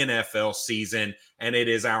the NFL season, and it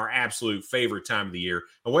is our absolute favorite time of the year.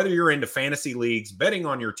 And whether you're into fantasy leagues, betting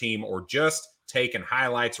on your team, or just taking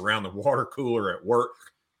highlights around the water cooler at work,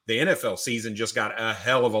 the NFL season just got a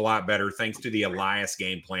hell of a lot better thanks to the Elias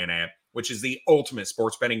Game Plan app, which is the ultimate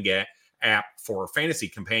sports betting app for fantasy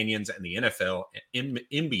companions and the NFL,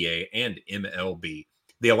 NBA, and MLB.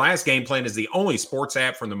 The Elias Game Plan is the only sports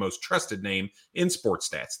app from the most trusted name in sports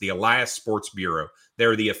stats, the Elias Sports Bureau.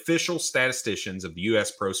 They're the official statisticians of the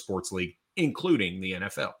U.S. Pro Sports League, including the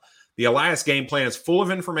NFL. The Elias Game Plan is full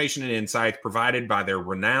of information and insights provided by their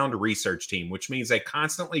renowned research team, which means they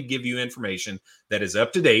constantly give you information that is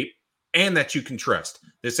up to date and that you can trust.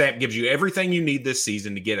 This app gives you everything you need this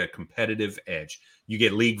season to get a competitive edge. You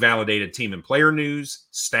get league-validated team and player news,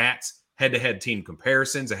 stats, head-to-head team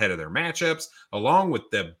comparisons ahead of their matchups, along with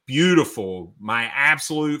the beautiful, my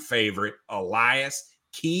absolute favorite, Elias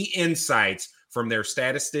key insights from their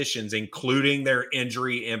statisticians, including their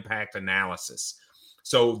injury impact analysis.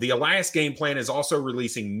 So the Elias Game Plan is also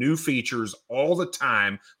releasing new features all the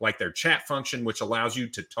time, like their chat function, which allows you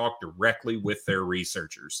to talk directly with their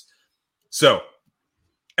researchers. So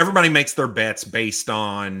everybody makes their bets based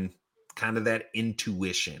on kind of that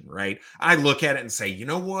intuition, right? I look at it and say, you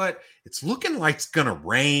know what? It's looking like it's going to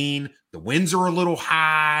rain. The winds are a little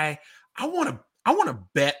high. I want to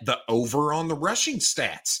bet the over on the rushing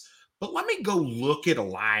stats. But let me go look at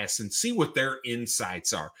Elias and see what their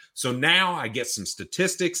insights are. So now I get some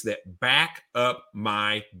statistics that back up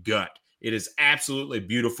my gut. It is absolutely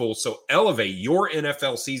beautiful. So elevate your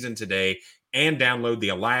NFL season today and download the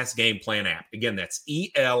Elias Game Plan app. Again, that's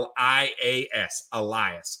ELIAS,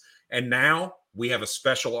 Elias. And now we have a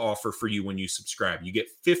special offer for you when you subscribe. You get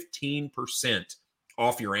 15%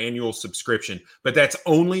 off your annual subscription, but that's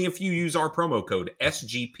only if you use our promo code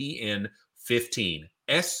SGPN15.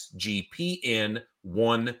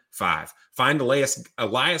 SGPN15. Find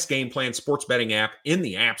Elias Game Plan sports betting app in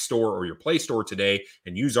the App Store or your Play Store today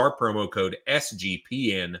and use our promo code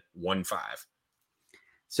SGPN15.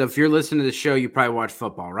 So if you're listening to the show, you probably watch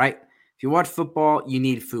football, right? If you watch football, you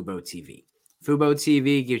need Fubo TV. Fubo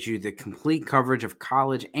TV gives you the complete coverage of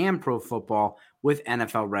college and pro football with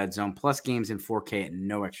NFL Red Zone, plus games in 4K at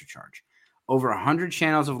no extra charge. Over 100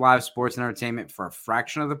 channels of live sports and entertainment for a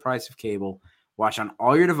fraction of the price of cable. Watch on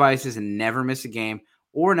all your devices and never miss a game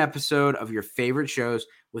or an episode of your favorite shows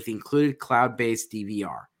with the included cloud-based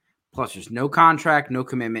DVR. Plus, there's no contract, no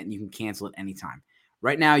commitment, and you can cancel at any time.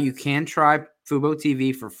 Right now, you can try Fubo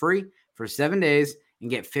TV for free for 7 days and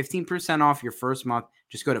get 15% off your first month.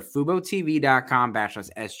 Just go to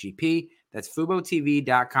FuboTV.com/SGP. That's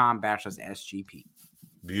FuboTV.com/SGP.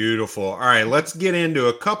 Beautiful. All right, let's get into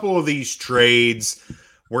a couple of these trades.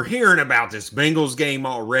 we're hearing about this Bengals game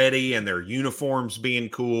already and their uniforms being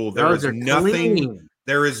cool. Those are clean.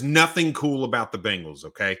 There is nothing cool about the Bengals,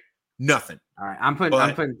 okay? Nothing. All right, I'm putting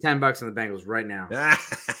 $10 on the Bengals right now.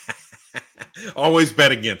 Always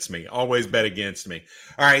bet against me. Always bet against me.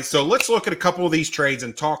 All right, so let's look at a couple of these trades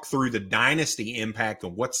and talk through the dynasty impact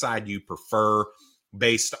and what side you prefer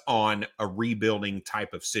based on a rebuilding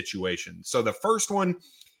type of situation. So the first one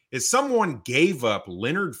is someone gave up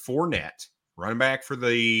Leonard Fournette, running back for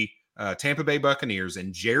the Tampa Bay Buccaneers,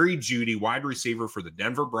 and Jerry Jeudy, wide receiver for the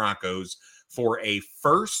Denver Broncos, for a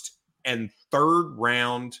first and third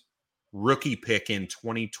round rookie pick in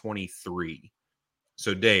 2023.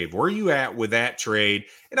 So, Dave, where are you at with that trade?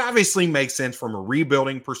 It obviously makes sense from a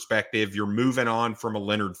rebuilding perspective. You're moving on from a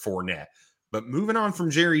Leonard Fournette. But moving on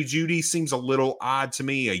from Jerry Jeudy seems a little odd to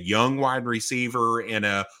me, a young wide receiver in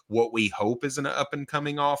a what we hope is an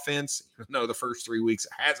up-and-coming offense. Even though the first 3 weeks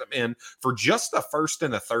it hasn't been, for just the first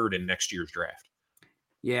and a third in next year's draft.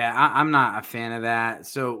 Yeah, I'm not a fan of that.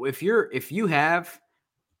 So if you have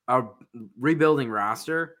a rebuilding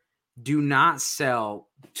roster, do not sell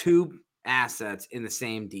two assets in the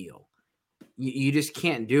same deal. You just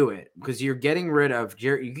can't do it because you're getting rid of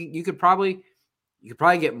Jerry. You could probably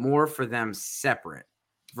get more for them separate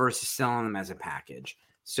versus selling them as a package.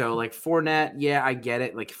 So like Fournette, yeah, I get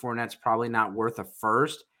it. Like Fournette's probably not worth a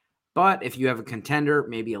first, but if you have a contender,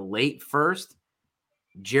 maybe a late first,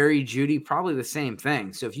 Jerry Jeudy, probably the same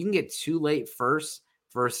thing. So if you can get two late firsts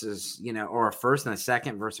versus, or a first and a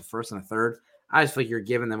second versus a first and a third, I just feel like you're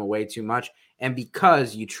giving them away too much. And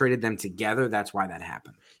because you traded them together, that's why that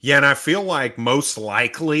happened. Yeah, and I feel like most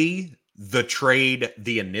likely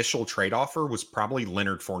the initial trade offer was probably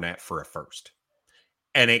Leonard Fournette for a first.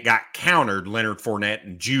 And it got countered, Leonard Fournette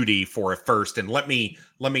and Jeudy for a first. And let me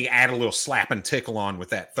add a little slap and tickle on with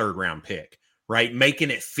that third round pick, right?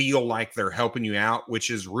 Making it feel like they're helping you out, which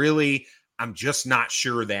is really, I'm just not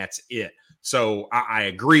sure that's it. So I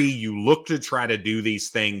agree. You look to try to do these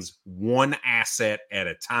things one asset at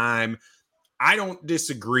a time. I don't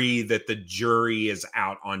disagree that the jury is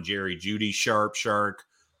out on Jerry Jeudy. Shark.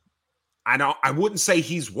 I wouldn't say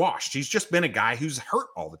he's washed. He's just been a guy who's hurt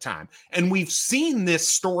all the time. And we've seen this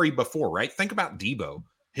story before, right? Think about Debo.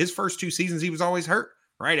 His first 2 seasons, he was always hurt,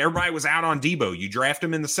 right? Everybody was out on Debo. You draft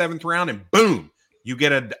him in the 7th round and boom, you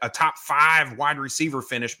get a top 5 wide receiver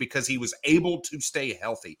finish because he was able to stay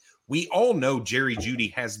healthy. We all know Jerry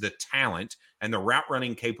Jeudy has the talent and the route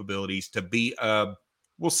running capabilities to be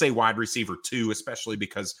we'll say wide receiver 2, especially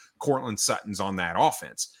because Courtland Sutton's on that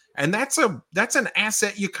offense. And that's an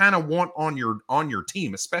asset you kind of want on your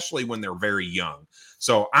team, especially when they're very young.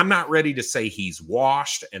 So I'm not ready to say he's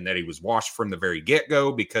washed and that he was washed from the very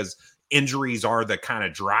get-go because injuries are the kind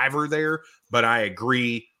of driver there. But I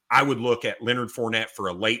agree. I would look at Leonard Fournette for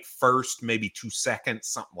a late first, maybe 2 seconds,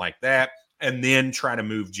 something like that, and then try to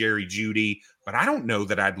move Jerry Jeudy. But I don't know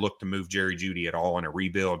that I'd look to move Jerry Jeudy at all in a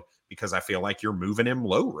rebuild because I feel like you're moving him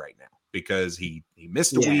low right now because he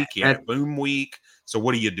missed a week. He had a boom week. So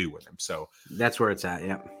what do you do with him? So that's where it's at.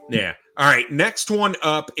 Yeah. Yeah. All right. Next one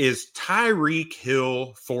up is Tyreek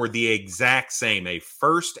Hill for the exact same, a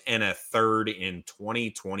first and a third in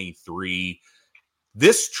 2023.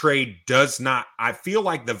 This trade does not, I feel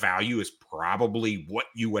like the value is probably what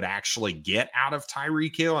you would actually get out of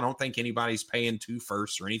Tyreek Hill. I don't think anybody's paying 2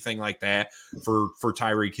 firsts or anything like that for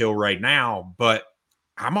Tyreek Hill right now, but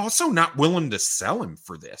I'm also not willing to sell him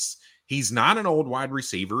for this. He's not an old wide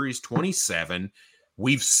receiver. He's 27.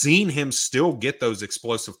 We've seen him still get those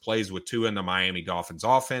explosive plays with Tua in the Miami Dolphins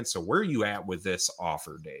offense. So where are you at with this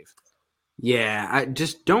offer, Dave? Yeah, I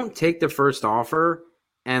just don't take the first offer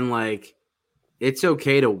and it's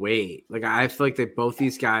okay to wait. I feel like that both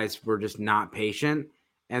these guys were just not patient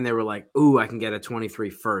and they were like, ooh, I can get a 23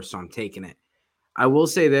 first, so I'm taking it. I will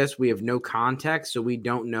say this, we have no context, so we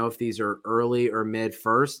don't know if these are early or mid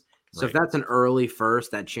first. So If that's an early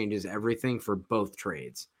first, that changes everything for both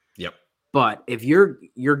trades. Yep. But if you're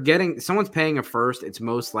getting someone's paying a first, it's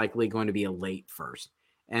most likely going to be a late first.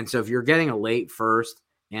 And so if you're getting a late first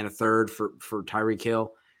and a third for Tyreek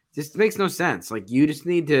Hill, this makes no sense. You just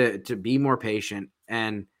need to be more patient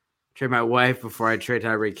and trade my wife before I trade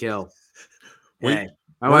Tyreek Hill. We're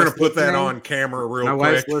going to put that on camera real quick.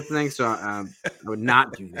 My wife's listening, so I would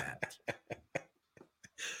not do that.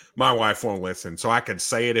 My wife won't listen, so I could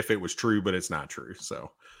say it if it was true, but it's not true.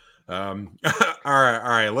 So, all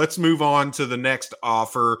right. Let's move on to the next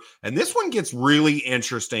offer. And this one gets really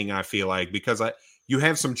interesting, I feel like, because you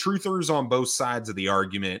have some truthers on both sides of the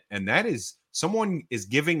argument, and that is someone is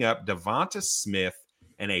giving up Devonta Smith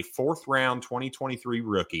and a 4th round 2023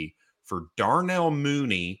 rookie for Darnell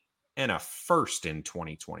Mooney and a first in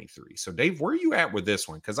 2023. So, Dave, where are you at with this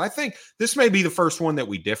one? Because I think this may be the first one that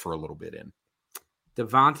we differ a little bit in.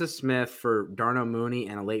 Devonta Smith for Darnell Mooney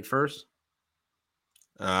and a late first.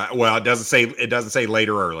 Well, it doesn't say late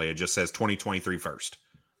or early. It just says 2023 first.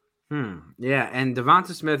 Yeah, and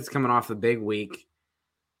Devonta Smith is coming off a big week,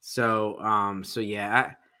 so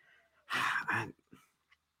yeah,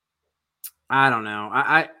 I don't know.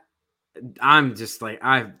 I'm just like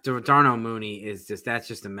Darnell Mooney is that's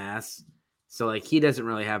just a mess. So like he doesn't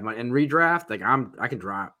really have much. And redraft, like I could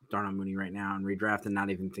drop Darnell Mooney right now and redraft and not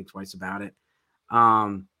even think twice about it.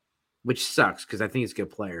 Which sucks because I think he's a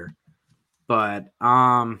good player. But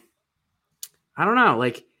I don't know.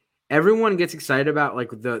 Like everyone gets excited about like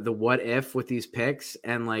the what if with these picks,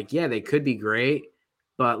 and like yeah, they could be great,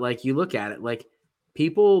 but like you look at it, like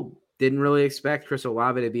people didn't really expect Chris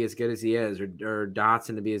Olave to be as good as he is, or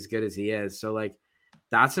Dotson to be as good as he is. So like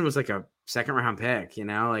Dotson was like a second round pick,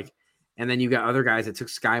 like, and then you got other guys that took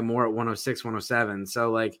Sky Moore at 106, 107.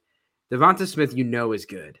 So like Devonta Smith, is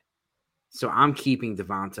good. So I'm keeping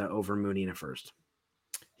Devonta over Mooney in a first.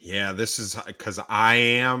 Yeah, this is because I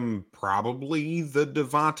am probably the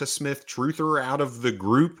Devonta Smith truther out of the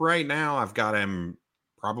group right now. I've got him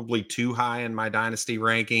probably too high in my dynasty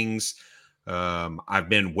rankings. I've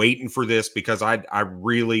been waiting for this because I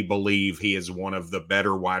really believe he is one of the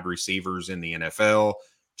better wide receivers in the NFL,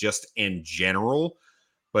 just in general.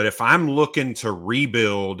 But if I'm looking to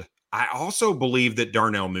rebuild, I also believe that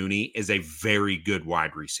Darnell Mooney is a very good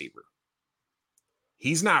wide receiver.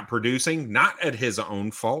 He's not producing, not at his own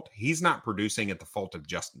fault. He's not producing at the fault of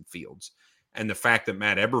Justin Fields. And the fact that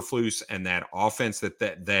Matt Eberflus and that offense that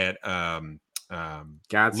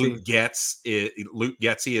Luke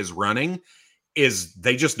Getsy is running is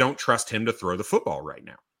they just don't trust him to throw the football right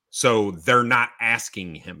now. So they're not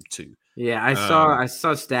asking him to. Yeah, I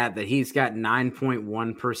saw a stat that he's got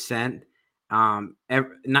 9.1%.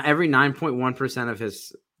 Every 9.1%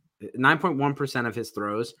 of his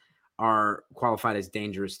throws are qualified as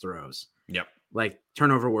dangerous throws. Yep. Like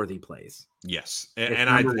turnover worthy plays. Yes. And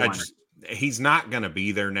he's not going to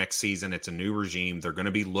be there next season. It's a new regime. They're going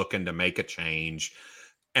to be looking to make a change.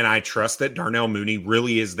 And I trust that Darnell Mooney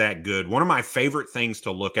really is that good. One of my favorite things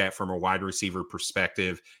to look at from a wide receiver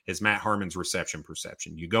perspective is Matt Harmon's reception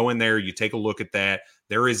perception. You go in there, you take a look at that.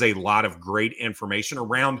 There is a lot of great information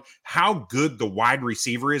around how good the wide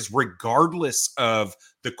receiver is, regardless of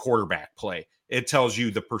the quarterback play. It tells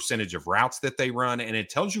you the percentage of routes that they run, and it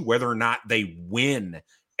tells you whether or not they win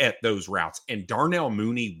at those routes. And Darnell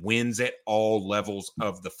Mooney wins at all levels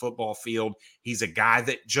of the football field. He's a guy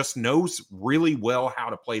that just knows really well how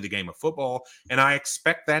to play the game of football, and I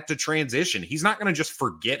expect that to transition. He's not going to just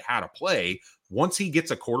forget how to play. Once he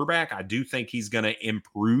gets a quarterback, I do think he's going to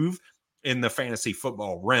improve in the fantasy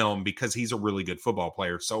football realm because he's a really good football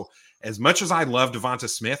player. So as much as I love Devonta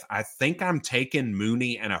Smith, I think I'm taking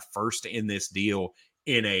Mooney and a first in this deal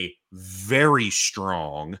in a very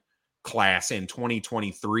strong class in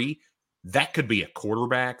 2023. That could be a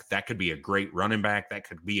quarterback. That could be a great running back. That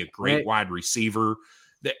could be a great wide receiver.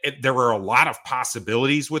 There are a lot of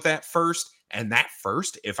possibilities with that first. And that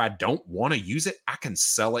first, if I don't want to use it, I can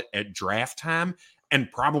sell it at draft time and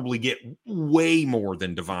probably get way more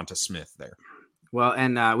than Devonta Smith there. Well,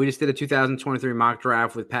 and we just did a 2023 mock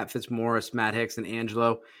draft with Pat Fitzmaurice, Matt Hicks, and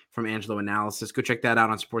Angelo from Angelo Analysis. Go check that out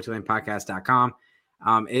on sportsgamepodcast.com.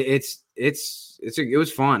 It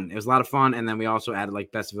was fun. It was a lot of fun. And then we also added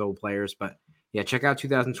like best available players. But yeah, check out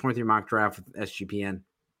 2023 mock draft with SGPN.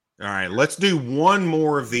 All right, let's do one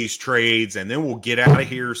more of these trades, and then we'll get out of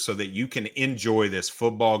here so that you can enjoy this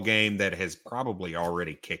football game that has probably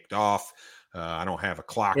already kicked off. I don't have a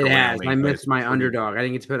clock. It has. I missed my underdog. I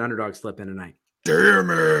didn't get to put underdog slip in tonight. Damn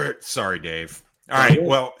it. Sorry, Dave. All right.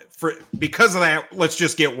 Well, because of that, let's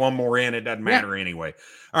just get one more in. It doesn't matter anyway.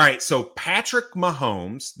 All right. So Patrick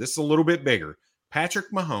Mahomes, this is a little bit bigger.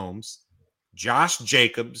 Patrick Mahomes, Josh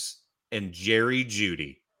Jacobs, and Jerry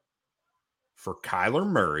Jeudy for Kyler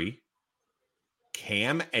Murray,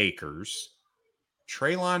 Cam Akers,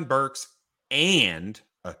 Treylon Burks, and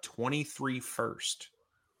a 23 first.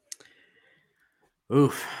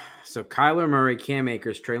 Oof. So Kyler Murray, Cam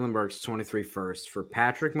Akers, Treylon Burks, 23 first for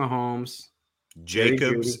Patrick Mahomes,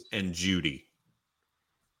 Jacobs, and Jeudy.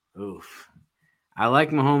 Oof. I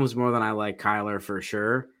like Mahomes more than I like Kyler for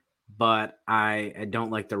sure, but I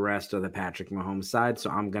don't like the rest of the Patrick Mahomes side,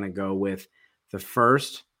 so I'm going to go with the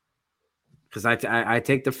first because I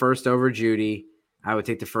take the first over Jeudy. I would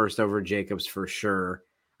take the first over Jacobs for sure.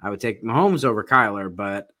 I would take Mahomes over Kyler,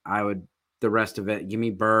 but I would the rest of it. Give me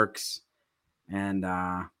Burks, and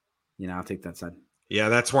I'll take that side. Yeah,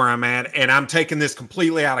 that's where I'm at. And I'm taking this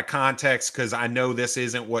completely out of context because I know this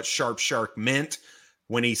isn't what Sharp Shark meant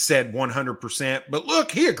when he said 100%. But look,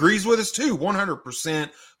 he agrees with us too. 100%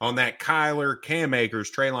 on that Kyler, Cam Akers,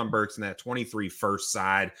 Treylon Burks, and that 23 first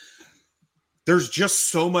side. There's just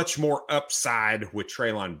so much more upside with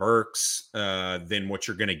Treylon Burks than what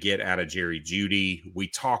you're going to get out of Jerry Jeudy. We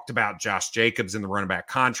talked about Josh Jacobs in the running back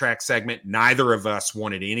contract segment. Neither of us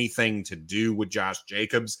wanted anything to do with Josh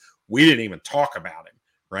Jacobs. We didn't even talk about him,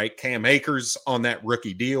 right? Cam Akers on that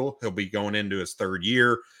rookie deal. He'll be going into his third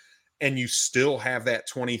year. And you still have that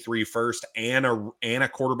 23 first and a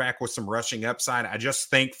quarterback with some rushing upside. I just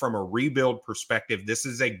think from a rebuild perspective, this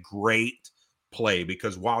is a great play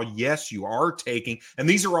because while, yes, you are taking, and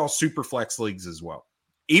these are all super flex leagues as well,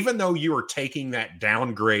 even though you are taking that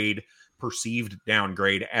perceived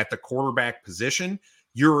downgrade at the quarterback position,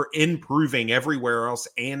 you're improving everywhere else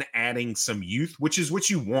and adding some youth, which is what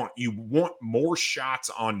you want. You want more shots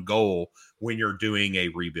on goal when you're doing a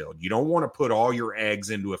rebuild. You don't want to put all your eggs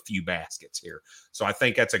into a few baskets here. So I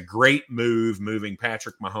think that's a great move, moving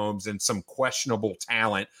Patrick Mahomes and some questionable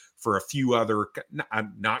talent for a few other,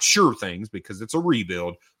 I'm not sure things because it's a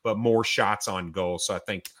rebuild, but more shots on goal. So I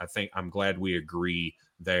think I'm glad we agree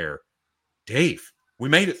there. Dave, we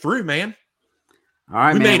made it through, man. All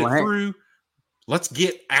right, we man. made it through. Let's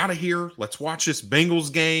get out of here. Let's watch this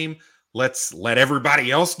Bengals game. Let's let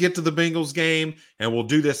everybody else get to the Bengals game, and we'll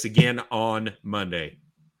do this again on Monday.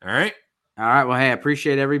 All right? All right. Well, hey, I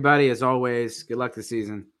appreciate everybody. As always, good luck this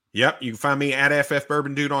season. Yep. You can find me at FF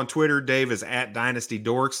Bourbon Dude on Twitter. Dave is at Dynasty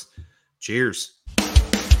Dorks. Cheers.